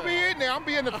 Oh, all I'm gonna good. be in there. I'm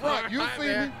be in the front. You All right, see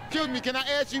man. me? Excuse me. Can I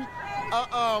ask you,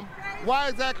 why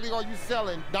exactly are you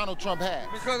selling Donald Trump hats?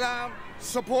 Because I'm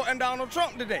supporting Donald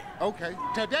Trump today. Okay.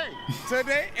 Today.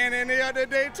 Today and any other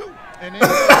day too. And then,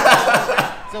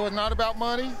 so it's not about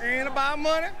money. It ain't about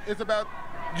money. It's about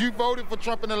you voted for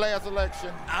Trump in the last election.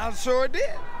 I sure did.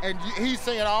 And he's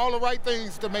saying all the right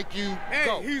things to make you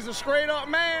go. He's a straight up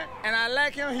man, and I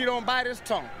like him. He don't bite his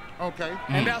tongue. Okay.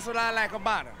 And that's what I like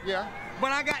about him. Yeah.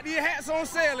 But I got these hats on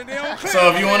sale and they don't clear.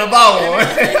 So if you want to buy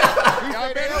one,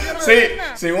 Y'all better get them right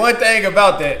now. see one thing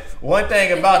about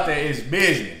that is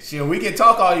business. Shit, we can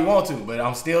talk all you want to, but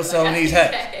I'm still selling these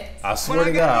hats. I swear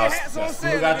to God, I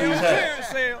still got these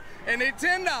hats. And they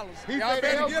 $10. Y'all said better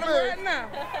they get them good. right now.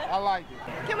 I like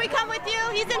it. Can we come with you?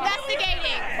 He's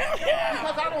investigating.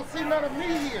 Because I don't see none of me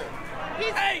here.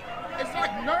 It's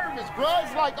like nervous, bro.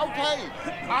 It's like, okay.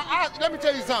 Let me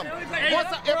tell you something.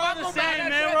 If I go back,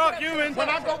 man. We're all humans.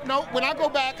 When I go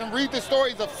back and read the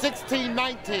stories of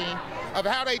 1619 of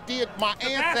how they did my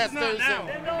ancestors,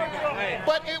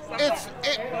 but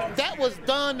that was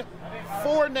done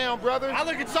for now, brother.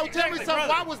 So tell me something.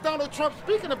 Why was Donald Trump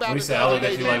speaking about it? We said I look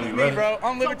at you like we brother. Bro,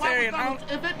 I'm libertarian.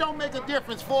 If it don't make a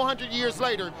difference 400 years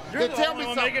later, You're then the tell only me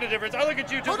one something. making a difference. I look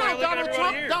at you just Hold like I on, look at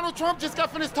everybody here. Donald Trump just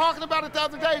got finished talking about it the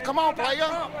other day. Come on, player.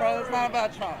 Trump, bro. It's not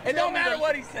about Trump. It don't matter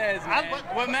what he says, man.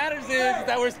 What matters is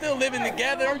that we're still living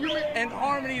together in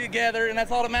harmony together, and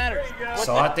that's all that matters.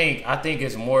 So I think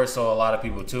it's more so a lot of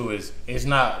people too is it's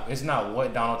not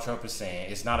what Donald Trump is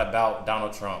saying. It's not about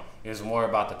Donald Trump. It's more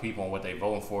about the people and what they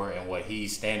voting for and what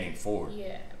he's standing for.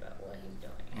 Yeah, about what he's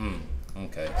doing.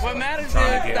 Okay. What matters is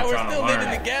that we're still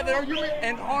living together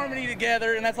in harmony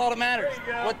together, and that's all that matters.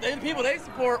 What the people they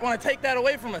support want to take that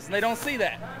away from us, and they don't see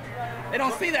that. They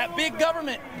don't see that big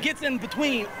government gets in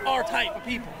between our type of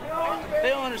people. They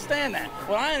don't understand that.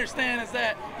 What I understand is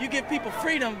that you give people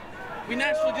freedom, we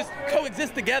naturally just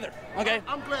coexist together, okay?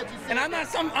 I'm glad you said and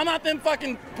I'm not them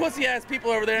fucking pussy ass people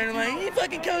over there and like, you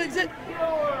fucking coexist.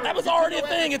 That was already a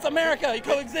thing. It's America. You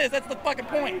coexist. That's the fucking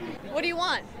point. What do you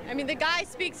want? I mean, the guy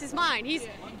speaks his mind. He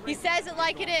says it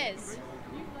like it is.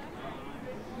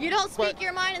 You don't speak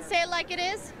your mind and say it like it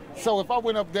is? So if I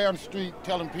went up down the street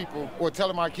telling people or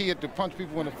telling my kid to punch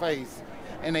people in the face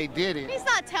and they did it. He's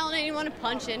not telling anyone to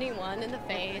punch anyone in the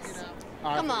face.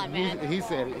 Come on, man. He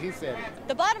said it.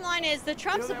 The bottom line is the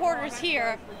Trump supporters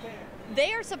here,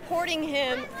 they are supporting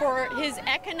him for his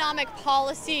economic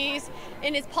policies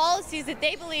and his policies that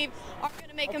they believe are going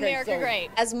to make America great.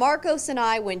 As Marcos and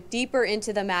I went deeper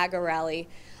into the MAGA rally,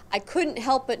 I couldn't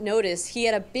help but notice he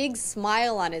had a big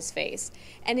smile on his face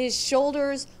and his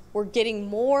shoulders were getting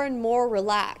more and more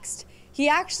relaxed. He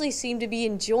actually seemed to be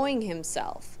enjoying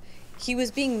himself. He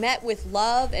was being met with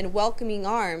love and welcoming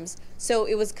arms, so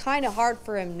it was kind of hard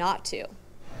for him not to.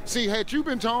 See, had you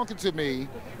been talking to me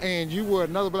and you were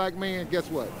another black man, guess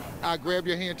what? I'd grab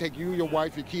your hand, take you, your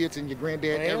wife, your kids, and your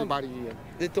granddad, everybody in.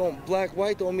 It don't,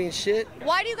 white don't mean shit.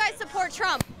 Why do you guys support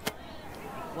Trump?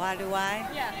 Why do I?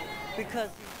 Yeah. Because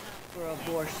for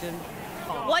abortion.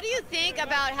 What do you think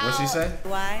about how... What'd she say?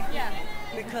 Why? Yeah.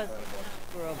 Because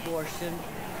for abortion.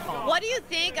 What do you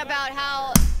think about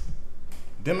how...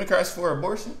 Democrats for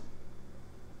abortion?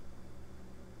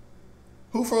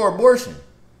 Who for abortion?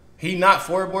 He not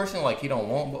for abortion? Like he don't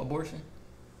want abortion?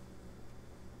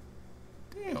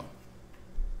 Damn.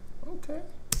 Okay.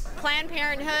 Planned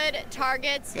Parenthood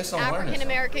targets African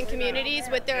American communities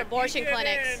with their abortion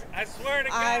clinics. I swear to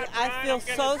God, I feel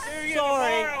so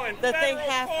sorry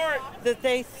that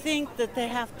they think that they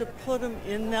have to put them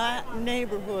in that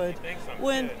neighborhood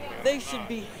when they should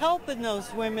be helping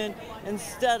those women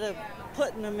instead of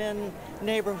putting them in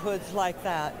neighborhoods like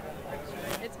that.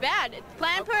 It's bad.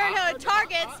 Planned Parenthood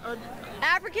targets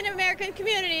African American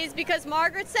communities because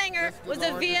Margaret Sanger was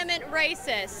a vehement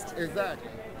racist. Exactly.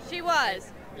 She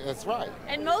was. That's right.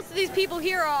 And most of these people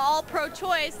here are all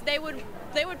pro-choice. They would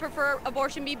prefer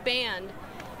abortion be banned.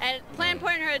 And Planned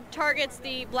Parenthood targets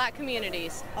the black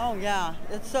communities. Oh yeah,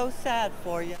 it's so sad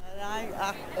for you.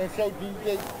 And so do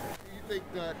you think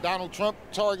Donald Trump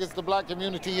targets the black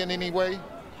community in any way?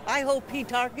 I hope he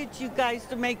targets you guys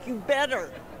to make you better.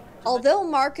 Although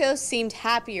Marcos seemed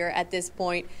happier at this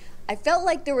point, I felt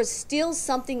like there was still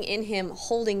something in him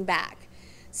holding back.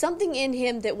 Something in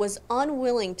him that was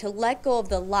unwilling to let go of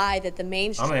the lie that the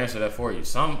mainstream... I'm gonna answer that for you.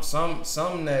 Some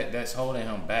that's holding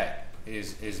him back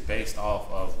is based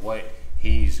off of what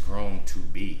he's groomed to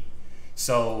be.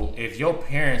 So if your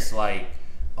parents like,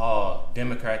 oh,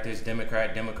 Democrat this,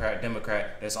 Democrat,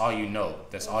 that's all you know.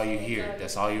 That's all you hear.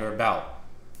 That's all you're about.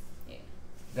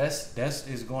 That's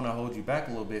is going to hold you back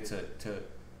a little bit to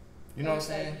you know what I'm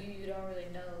saying? You don't really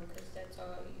know because that's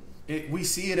all you... We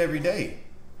see it every day.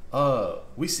 I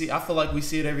feel like we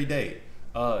see it every day.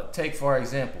 Take for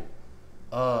example,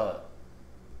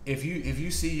 if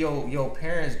you see your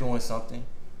parents doing something,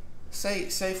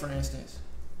 say for instance,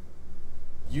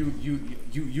 your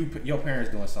parents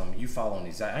doing something, you following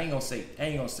these. I ain't gonna say,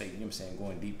 you know what I'm saying,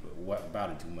 going deep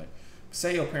about it too much.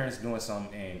 Say your parents doing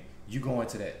something and you go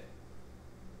into that.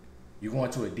 You go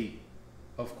into it deep.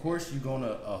 Of course you're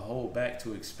gonna hold back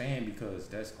to expand because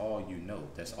that's all you know.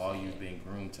 That's all you've been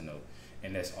groomed to know.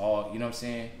 And that's all, you know what I'm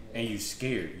saying? And you're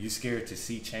scared. You're scared to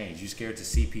see change. You're scared to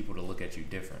see people to look at you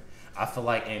different. I feel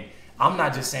like, and I'm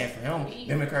not just saying for him,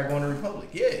 Democrat going to Republican.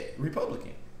 Yeah,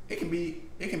 Republican. It can be,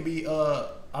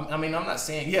 I mean, I'm not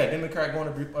saying, yeah, Democrat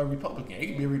going to a Republican. It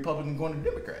can be a Republican going to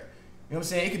Democrat. You know what I'm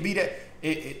saying? It could be that.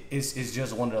 It's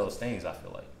just one of those things, I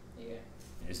feel like. Yeah.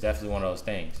 It's definitely one of those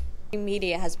things.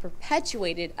 Media has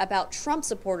perpetuated about Trump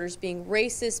supporters being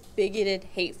racist, bigoted,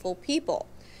 hateful people.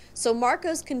 So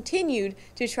Marcos continued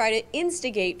to try to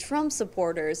instigate Trump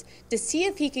supporters to see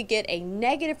if he could get a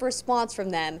negative response from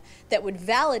them that would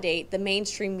validate the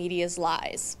mainstream media's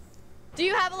lies. Do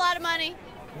you have a lot of money?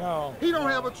 No. He don't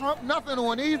have a Trump nothing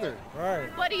on either. Right.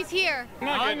 But he's here.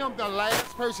 I am the last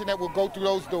person that will go through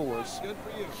those doors. Good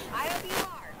for you. I hope you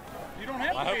are. You don't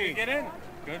have to. I hope you get in.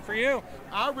 Good for you.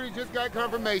 I already just got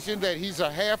confirmation that he's a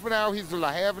half an hour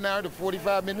to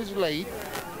 45 minutes late.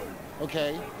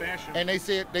 Okay. Fashion. And they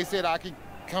said I can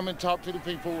come and talk to the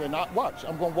people and not watch.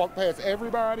 I'm gonna walk past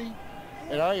everybody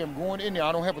and I am going in there.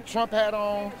 I don't have a Trump hat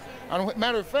on.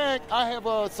 Matter of fact, I have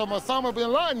some Osama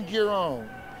bin Laden gear on.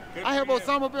 I have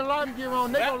Osama bin Laden gear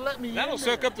on. They're gonna let me in. That'll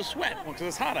soak up the sweat because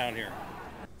it's hot out here.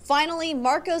 Finally,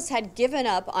 Marcos had given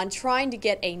up on trying to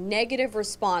get a negative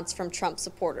response from Trump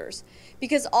supporters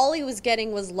because all he was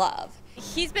getting was love.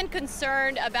 He's been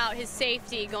concerned about his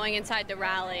safety going inside the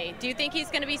rally. Do you think he's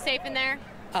going to be safe in there?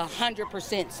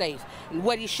 100% safe. And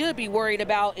what he should be worried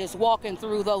about is walking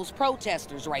through those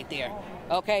protesters right there.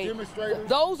 Okay? Demonstrators?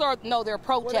 They're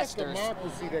protesters. Well, that's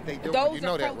democracy that they do. Those you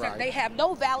know are that, right? They have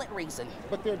no valid reason.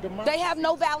 But they're democracy. They have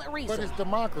no valid reason. But it's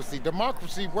democracy.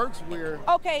 Democracy works where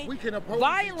we can oppose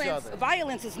each other.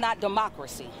 Violence is not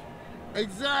democracy.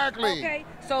 Exactly. Okay,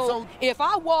 so if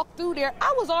I walk through there,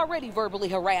 I was already verbally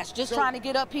harassed just trying to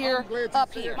get up here.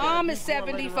 Mom is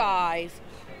 75,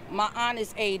 my aunt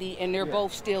is 80, and they're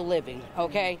both still living,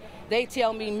 okay? They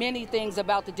tell me many things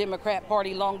about the Democrat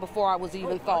Party long before I was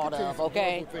even thought of,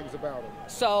 okay? Things about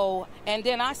it. So, and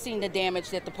then I seen the damage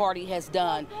that the party has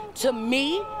done to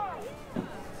me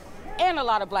and a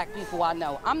lot of black people I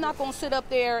know. I'm not going to sit up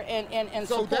there and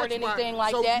support anything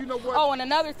like that. You know what? Oh, and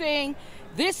another thing,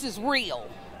 this is real.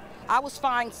 I was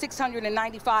fined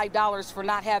 $695 for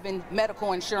not having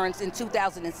medical insurance in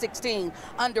 2016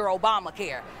 under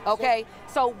Obamacare. Okay,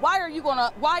 so why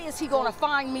is he gonna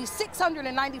fine me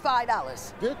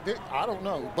 $695? I don't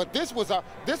know, but this was our.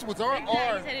 He said he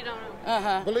don't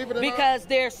know. Believe it or not. Because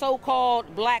their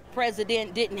so-called black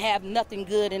president didn't have nothing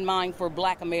good in mind for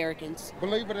black Americans.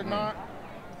 Believe it or not.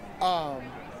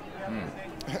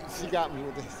 She got me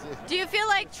with this shit. Do you feel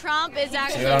like Trump is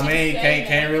actually? You know what I mean?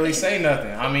 Can't really say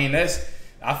nothing. I mean,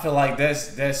 I feel like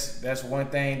that's one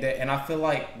thing that, and I feel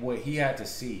like what he had to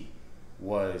see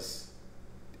was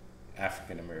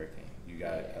African American. You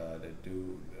got the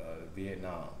dude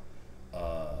Vietnam.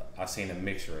 I seen a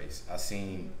mixed race. I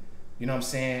seen, you know what I'm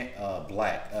saying,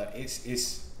 black.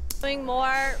 It's doing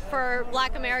more for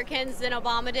black Americans than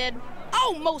Obama did?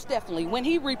 Oh, most definitely. When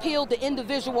he repealed the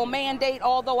individual mandate,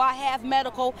 although I have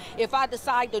medical, if I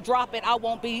decide to drop it, I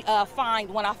won't be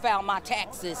fined when I file my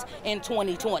taxes in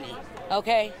 2020.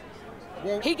 Okay?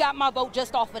 Well, he got my vote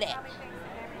just off of that.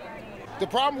 The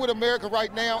problem with America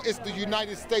right now is the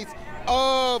United States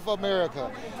of America.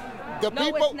 No,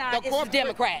 it's not. It's the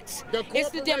Democrats.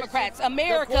 It's the Democrats.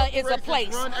 America is a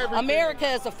place. America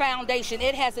is a foundation.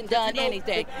 It hasn't done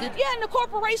anything. Yeah, and the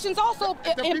corporations also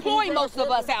employ most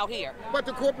of us out here. But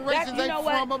the corporations ain't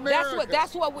from America.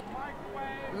 That's what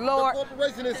Lord,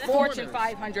 Fortune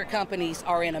 500 companies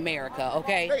are in America,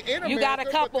 okay? You got a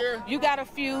couple, you got a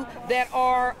few that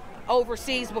are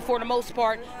overseas, but for the most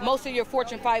part, most of your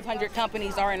Fortune 500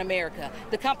 companies are in America.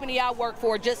 The company I work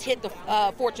for just hit the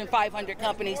Fortune 500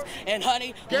 companies, and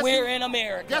honey, we're in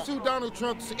America. Guess who Donald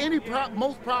Trump's,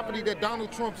 most property that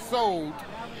Donald Trump sold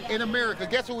in America,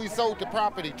 guess who he sold the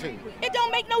property to? It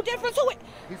don't make no difference who it.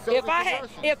 If I had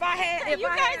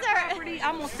property,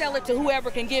 I'm gonna sell it to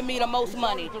whoever can give me the most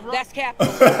money. That's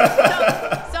capitalism.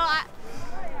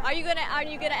 Are you gonna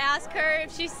ask her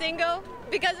if she's single?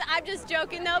 Because I'm just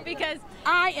joking though, because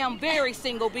I am very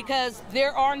single because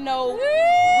there are no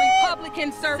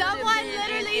Republican conservatives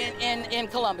in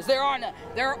Columbus. There are none.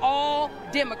 They're all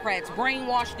Democrats,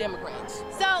 brainwashed Democrats.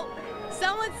 So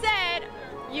someone said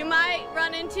you might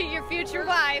run into your future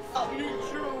wife.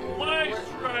 Future wife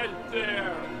right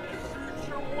there.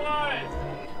 Future wife.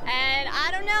 And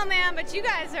I don't know, man, but you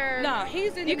guys are. No,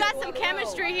 you got some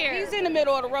chemistry here. He's in the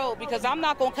middle of the road because I'm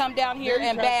not gonna come down here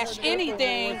and bash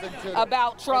anything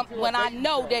about Trump when I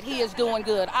know that he is doing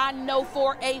good. I know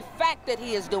for a fact that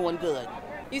he is doing good.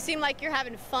 You seem like you're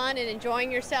having fun and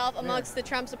enjoying yourself amongst the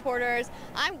Trump supporters.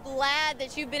 I'm glad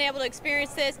that you've been able to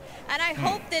experience this, and I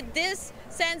hope that this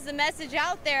sends the message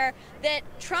out there that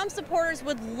Trump supporters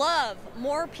would love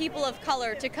more people of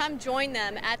color to come join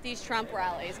them at these Trump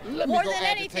rallies. More than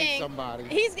anything,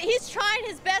 he's trying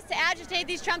his best to agitate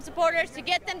these Trump supporters to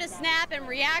get them to snap and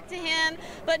react to him,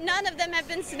 but none of them have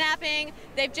been snapping.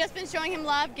 They've just been showing him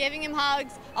love, giving him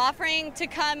hugs, offering to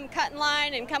come cut in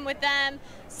line and come with them.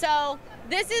 So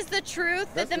this is the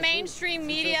truth that the mainstream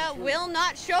media will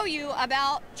not show you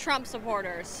about Trump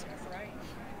supporters. That's right.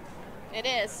 It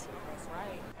is. That's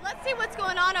right. Let's see what's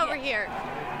going on over here.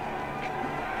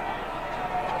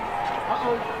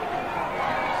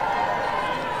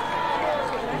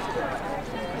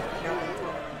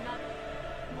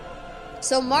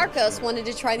 So Marcos wanted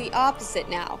to try the opposite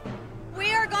now.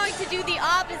 We are going to do the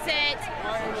opposite.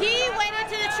 He went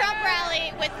into the Trump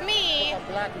rally with me,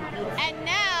 and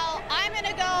now I'm going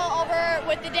to go over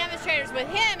with the demonstrators with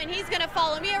him, and he's going to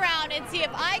follow me around and see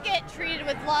if I get treated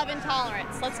with love and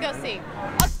tolerance. Let's go see.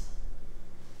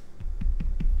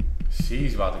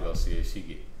 She's about to go see if she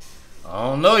get. I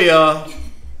don't know, y'all.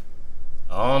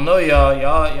 I don't know, y'all.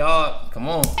 Y'all, come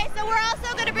on. Okay, so we're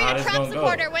also going to bring a Trump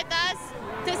supporter with us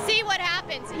to see what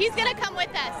happens. He's going to come with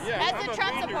us as a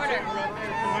Trump supporter.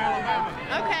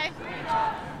 Okay.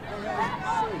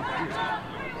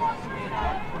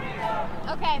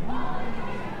 Okay.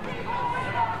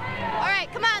 All right,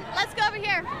 come on. Let's go over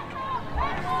here.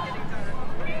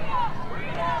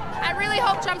 I really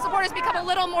hope Trump supporters become a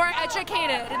little more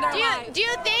educated in their lives. Do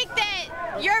you think that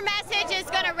your message is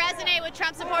going to resonate with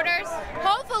Trump supporters?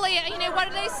 Hopefully. You know, what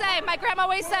do they say? My grandma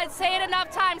always said, say it enough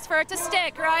times for it to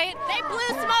stick, right? They blew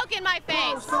smoke in my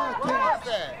face.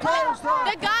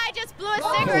 The guy just blew a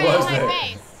cigarette in my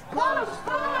face. They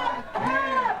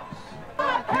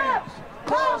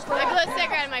blew a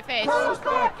cigarette in my face. Close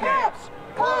the camps.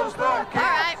 Close the camps. All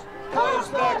right. Close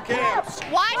the camps.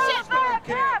 Why should... Close the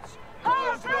camps.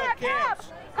 Close the camps.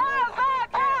 Close the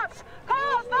camps.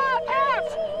 Close the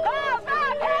camps. Close the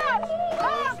camps.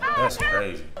 Close the camps. That's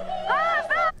crazy. Close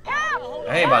the camps.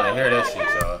 I ain't about to hear that shit,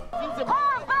 y'all.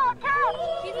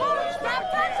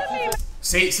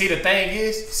 See, the thing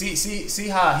is, see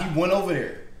how he went over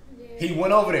there. He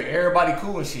went over there, everybody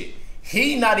cool and shit.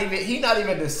 He not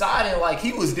even deciding, like,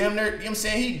 he was damn near, you know what I'm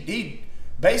saying? He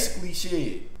basically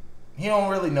shit. He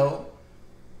don't really know.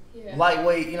 Yeah.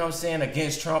 Lightweight, you know what I'm saying,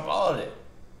 against Trump, all of that.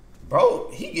 Bro,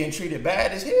 he getting treated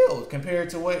bad as hell compared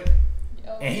to what,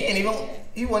 and he wasn't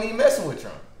even messing with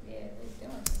Trump. Yeah,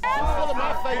 all of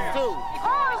my face too.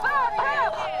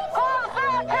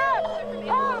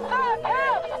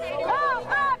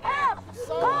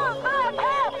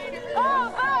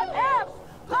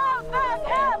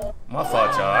 My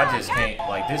fault, y'all. I just can't,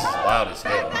 like, this is loud as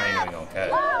hell. I ain't even gonna cap.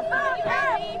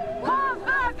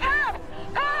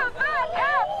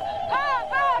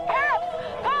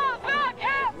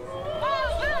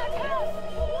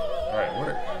 Alright,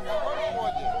 where?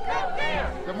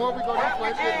 The more we go this way,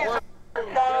 it works.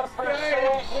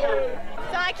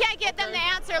 So I can't get them to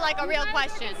answer like a real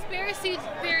question. Conspiracy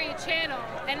theory channel,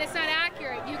 and it's not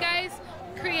accurate. You guys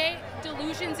create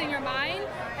delusions in your mind,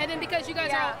 and then because you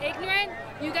guys are all ignorant,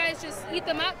 you guys just eat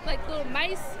them up like little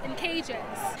mice in cages.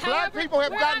 Black people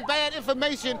have gotten bad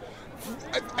information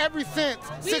ever since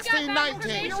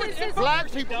 1619.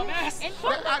 Black people.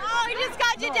 Oh, he just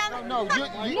got you down. No,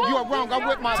 you are wrong. I'm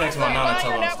with my. Text my nana,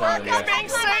 tell him I'm starting is being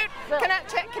sued.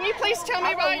 Can you please tell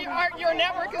me why your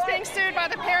network is being sued by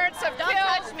the parents of Don't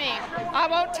touch me. I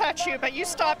won't touch you, but you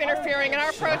stop interfering in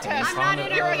our protest. I'm not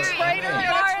interfering. You're a traitor.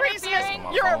 You're a treasonous.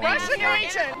 You're a Russian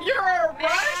agent. You're a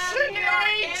Russian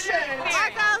agent.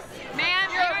 Marcos, ma'am,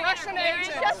 you're a Russian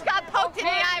agent. You just got poked in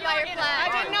the eye by your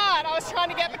flag. I did not. I was trying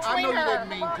to get between her. You didn't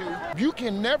mean to. You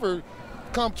can never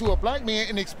come to a black man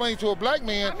and explain to a black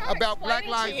man about Black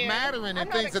Lives Matter and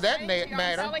things of that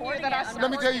matter.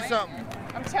 Let me tell you something.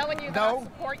 I'm telling you that I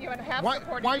support you and have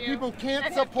supported you. White people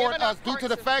can't support us due to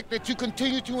the fact that you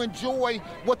continue to enjoy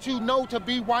what you know to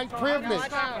be white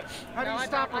privilege. How do you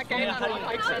stop us from enjoying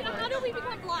white privilege? How do we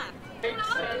become black?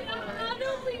 How do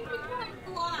we become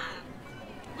black?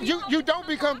 You don't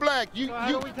become black. You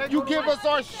give us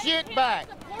our shit back.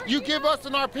 You give us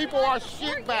and our people our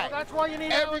shit back. That's why you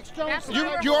need your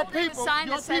people keep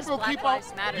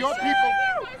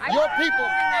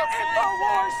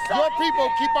on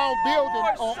keep on building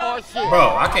on our shit.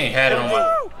 Bro, I can't have it on my.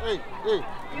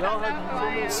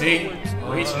 See,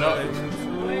 reaching up.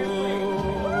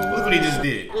 Look what he just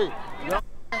did.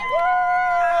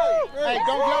 Hey,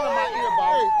 don't yell in my ear,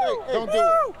 Bob. Don't do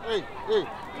it. Hey.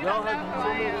 Y'all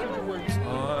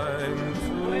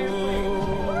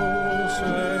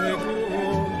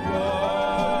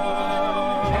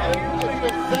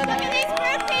Look at these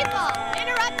rude people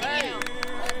interrupting you.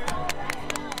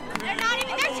 They're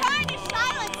trying to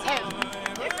silence you.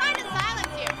 They're trying to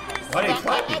silence you. Why they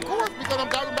clapping? Of course, because I'm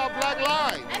talking about Black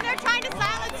lives. And they're trying to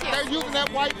silence you. They're using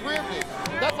that white privilege.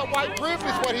 That's a white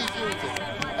privilege what he's using.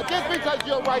 Just because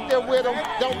you're right there with them,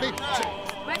 don't mean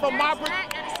from my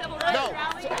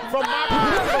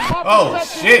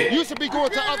shit. You should be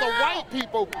going to other white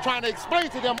people trying to explain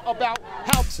to them about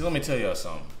how. See, let me tell y'all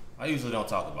something. I usually don't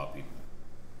talk about people.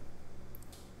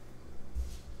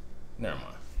 Never mind.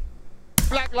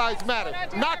 Black Lives Matter.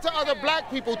 Not to other black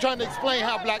people trying to explain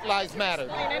how Black Lives Matter.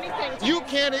 You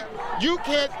can't,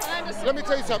 let me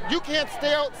tell you something. You can't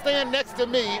stand next to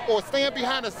me or stand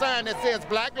behind a sign that says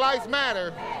Black Lives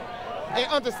Matter and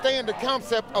understand the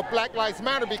concept of Black Lives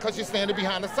Matter because you're standing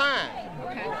behind a sign.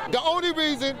 The only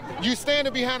reason you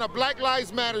standing behind a Black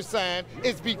Lives Matter sign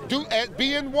is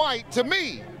being white to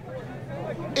me.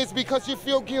 It's because you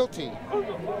feel guilty.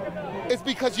 It's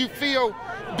because you feel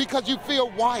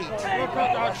white.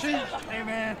 Hey,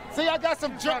 man. See, I got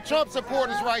some Trump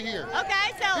supporters right here.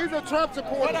 Okay, so these are Trump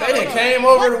supporters. They done came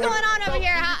over. What's going on over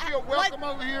here? You feel welcome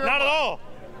over here? Not at all.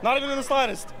 Not even in the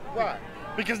slightest. Why?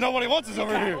 Because nobody wants us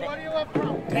over here. What do you want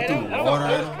from? They threw water.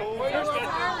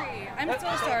 I'm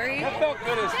so sorry. That felt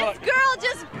good as fuck. This girl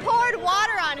just poured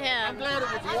water on him. I'm glad it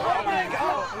was water. Oh my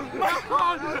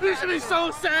God. You should be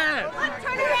so sad.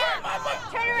 Turn around.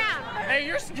 Turn around. Hey,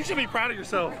 you should be proud of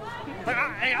yourself.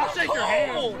 Hey, I'll shake your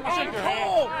hand. I'll shake your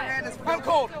hand. I'm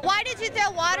cold. Why did you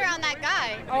throw water on that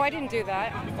guy? Oh, I didn't do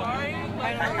that. I don't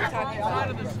know what you're talking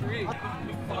about. Of the street. I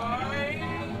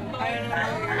don't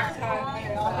know what you're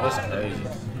talking about. That's crazy.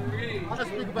 Let's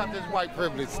speak about this white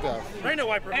privilege stuff. There ain't no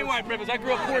white privilege. Ain't white privilege. I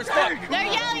grew up poor as fuck. They're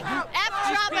yelling F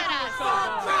Trump at us.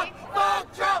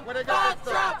 Fuck Trump! What they got?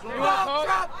 Fuck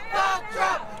Trump! Fuck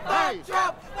Trump! Hey!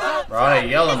 Bro, I ain't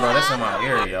yelling, bro. That's in my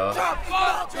ear, y'all.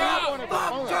 Fuck Trump!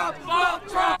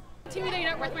 TV, you're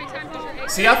not worth my time because you're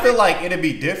See, I feel like it'd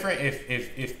be different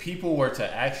if people were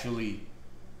to actually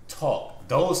talk.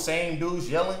 Those same dudes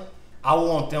yelling, I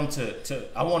want them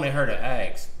I wanted her to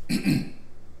ask,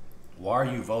 why are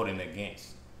you voting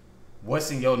against?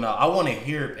 What's in your now? I want to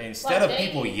hear, instead of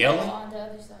people yelling. On the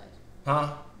other side.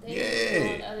 Huh?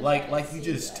 Yeah, like you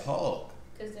just talk.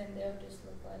 Because then they'll just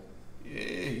look like.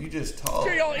 Yeah, you just talk.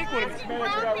 Sure, y'all equal to me.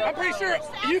 I'm pretty sure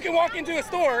you can walk into a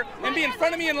store and be in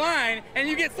front of me in line and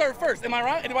you get served first. Am I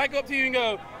right? And if I go up to you and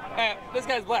go, this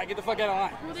guy's black, get the fuck out of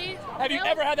line. Have you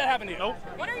ever had that happen to you? Nope.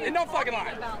 And don't fucking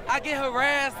lie. I get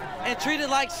harassed and treated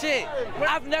like shit.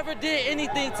 I've never did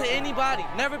anything to anybody.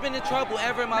 Never been in trouble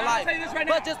ever in my life.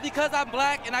 But just because I'm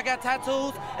black and I got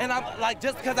tattoos and I'm like,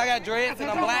 just because I got dreads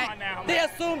and I'm black, they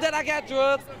assume that I got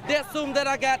drugs. They assume that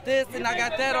I got this and I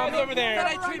got that on me. Over there. So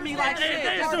they treat me like shit.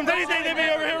 They assume anything they be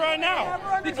over here right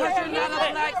now. Because you're not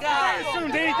a black guy. They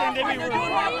assume anything they be over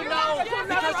here.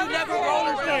 Because you never roll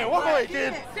understand. Walk away,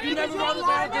 kid. You never roll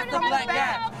around just a black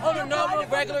guy. On a normal,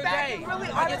 regular day,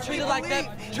 I get treated like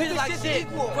that, treated like shit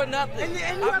for nothing.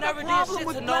 I've never did shit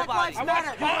to nobody.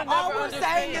 All we're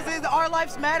saying is our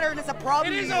lives matter and it's a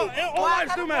problem. It is all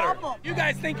lives do matter. You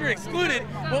guys think you're excluded.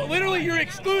 Well, literally, you're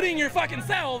excluding your fucking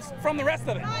selves from the rest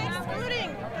of it. Not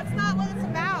excluding. That's not what it's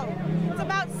about. It's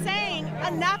about saying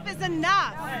enough is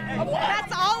enough.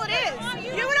 That's all it is.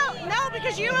 You don't know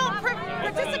because you don't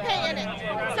participate in it.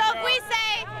 So if we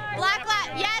say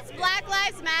Black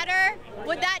Lives Matter,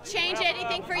 would that change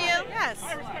anything for you? Yes.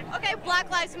 Okay, Black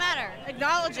Lives Matter.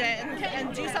 Acknowledge it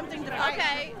and do something to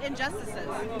fight injustices.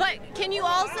 But can you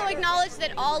also acknowledge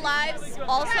that all lives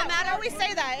also matter? We always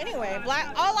say that anyway.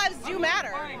 All lives do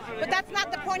matter, but that's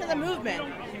not the point of the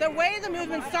movement. The way the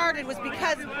movement started was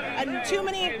because too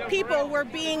many people were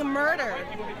being murdered.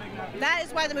 That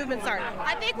is why the movement started.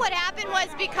 I think what happened was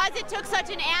because it took such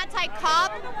an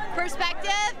anti-cop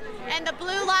perspective and the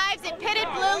blue lives, it pitted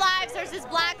blue lives versus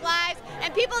black lives,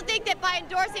 and people think that by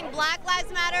endorsing Black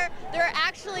Lives Matter, they're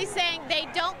actually saying they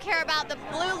don't care about the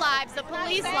blue lives, the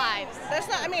police lives. There's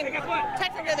not, I mean,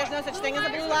 technically there's no such thing as a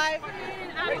blue life.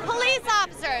 Police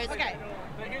officers. Okay.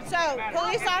 So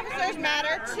police officers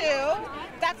matter too.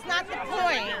 That's not the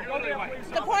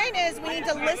point. The point is we need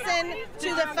to listen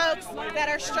to the folks that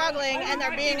are struggling and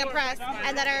they're being oppressed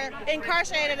and that are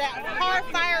incarcerated at far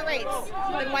higher rates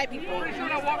than white people.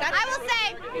 I will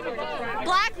say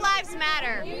Black Lives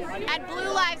Matter and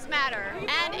Blue Lives Matter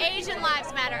and Asian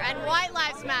Lives Matter and White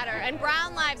Lives Matter and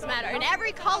Brown Lives Matter and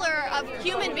every color of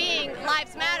human being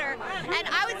lives matter. And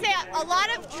I would say a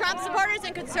lot of Trump supporters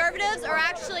and conservatives are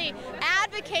actually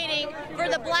advocating for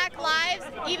the black lives,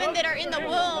 even that are in the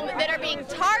womb, that are being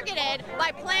targeted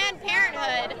by Planned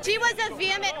Parenthood. She was a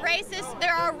vehement racist.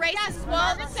 There are racist. Yes,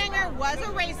 Margaret Sanger was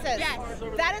a racist. Yes.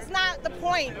 That is not the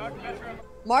point.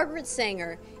 Margaret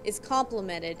Sanger is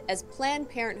complimented as Planned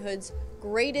Parenthood's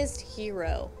greatest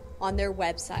hero on their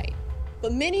website.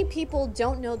 But many people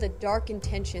don't know the dark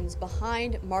intentions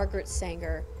behind Margaret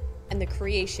Sanger and the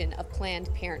creation of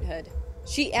Planned Parenthood.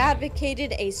 She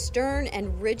advocated a stern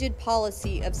and rigid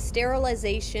policy of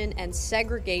sterilization and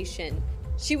segregation.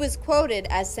 She was quoted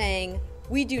as saying,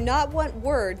 "We do not want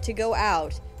word to go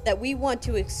out that we want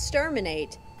to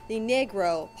exterminate the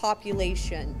Negro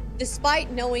population."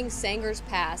 Despite knowing Sanger's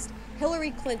past,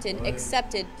 Hillary Clinton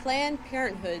accepted Planned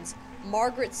Parenthood's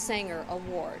Margaret Sanger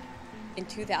Award in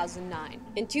 2009.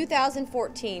 In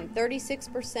 2014,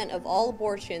 36% of all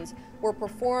abortions were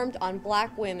performed on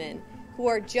black women, who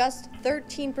are just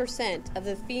 13% of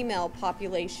the female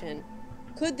population.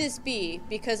 Could this be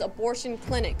because abortion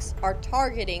clinics are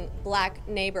targeting black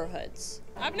neighborhoods?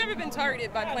 I've never been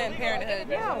targeted by Planned Parenthood.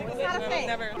 No, it's not a thing.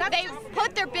 Never. They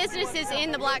put their businesses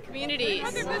in the black communities. They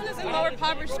put their business in lower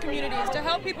impoverished communities to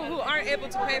help people who aren't able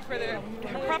to pay for their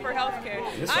proper health care.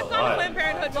 I've gone to Planned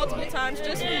Parenthood multiple times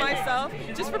just for myself,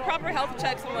 just for proper health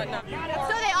checks and whatnot.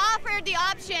 So they offered the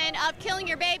option of killing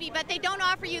your baby, but they don't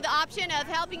offer you the option of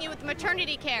helping you with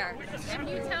maternity care. If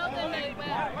you tell them they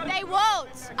will. They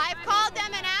won't. I've called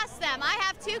them and asked them. I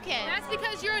have 2 kids. That's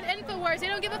because you're an InfoWars. They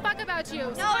don't give a fuck about you.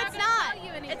 No, it's not.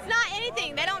 It's not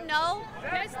anything. They don't know.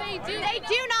 Yes, they do. They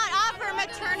do not offer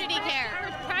maternity care.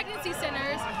 Pregnancy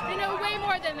centers, they know way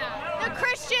more than that. The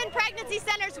Christian pregnancy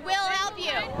centers will help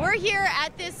you. We're here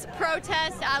at this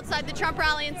protest outside the Trump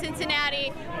rally in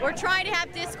Cincinnati. We're trying to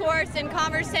have discourse and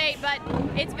conversate, but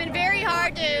it's been very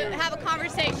hard to have a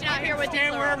conversation out here with these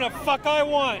Stand wherever the fuck I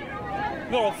want,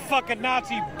 little fucking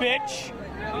Nazi bitch.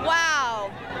 Wow.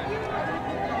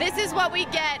 This is what we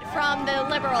get from the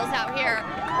liberals out here.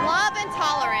 Love and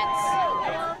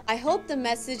tolerance. I hope the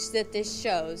message that this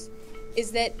shows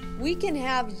is that we can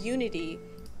have unity.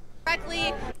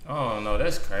 Correctly. Oh no,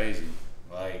 that's crazy.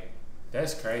 Like,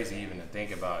 that's crazy even to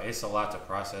think about. It's a lot to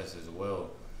process as well.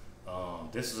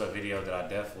 This is a video that I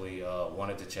definitely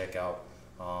wanted to check out,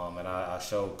 and I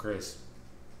showed Chris,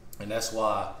 and that's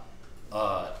why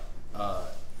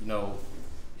you know,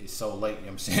 it's so late. You know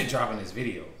what I'm saying, dropping this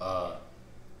video.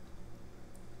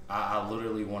 I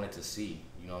literally wanted to see.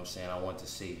 You know what I'm saying? I wanted to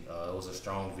see. It was a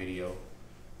strong video.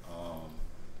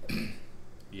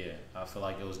 Yeah, I feel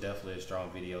like it was definitely a strong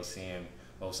video, seeing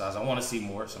both sides. I want to see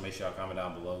more, so make sure y'all comment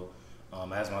down below.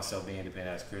 As myself being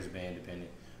independent, as Chris being independent,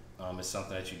 it's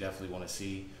something that you definitely want to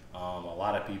see. A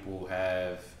lot of people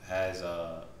has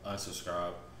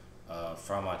unsubscribed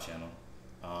from my channel,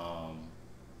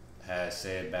 has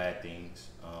said bad things.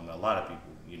 A lot of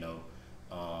people, you know,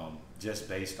 just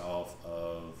based off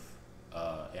of,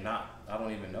 and I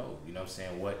don't even know, you know what I'm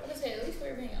saying, what. I say, at least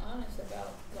we're being honest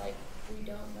about, like, we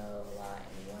don't know a lot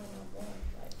and we want to know more.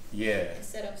 Like, yeah.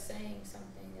 Instead of saying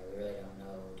something that we really don't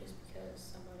know just because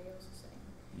somebody else is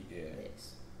saying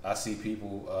this. I see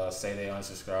people say they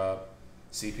unsubscribe.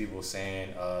 See people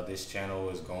saying this channel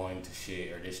is going to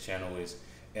shit, or this channel is,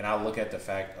 and I look at the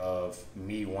fact of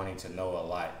me wanting to know a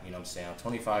lot. You know what I'm saying? I'm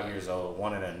 25 years old,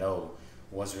 wanting to know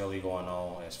what's really going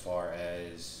on as far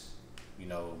as, you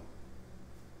know,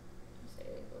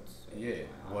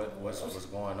 what's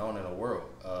going on in the world,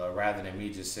 rather than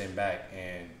me just sitting back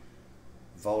and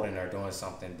voting or doing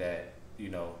something that, you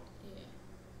know,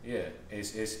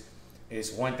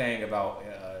 it's one thing about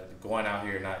going out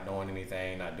here not knowing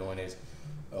anything, not doing this.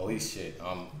 At least shit,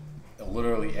 I'm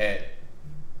literally at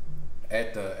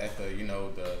the you know,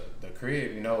 the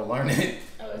crib, you know, learning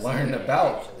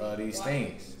about these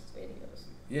things.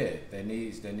 Yeah, that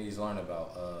needs learn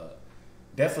about.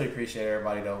 Definitely appreciate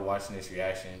everybody though watching this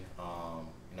reaction. You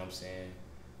know what I'm saying?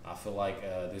 I feel like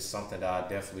this is something that I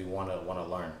definitely want to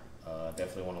learn.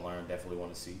 Definitely want to learn. Definitely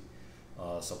want to see.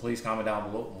 So please comment down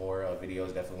below more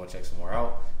videos. Definitely want to check some more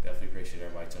out. Definitely appreciate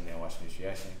everybody tuning in and watching this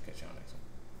reaction. Catch y'all next one.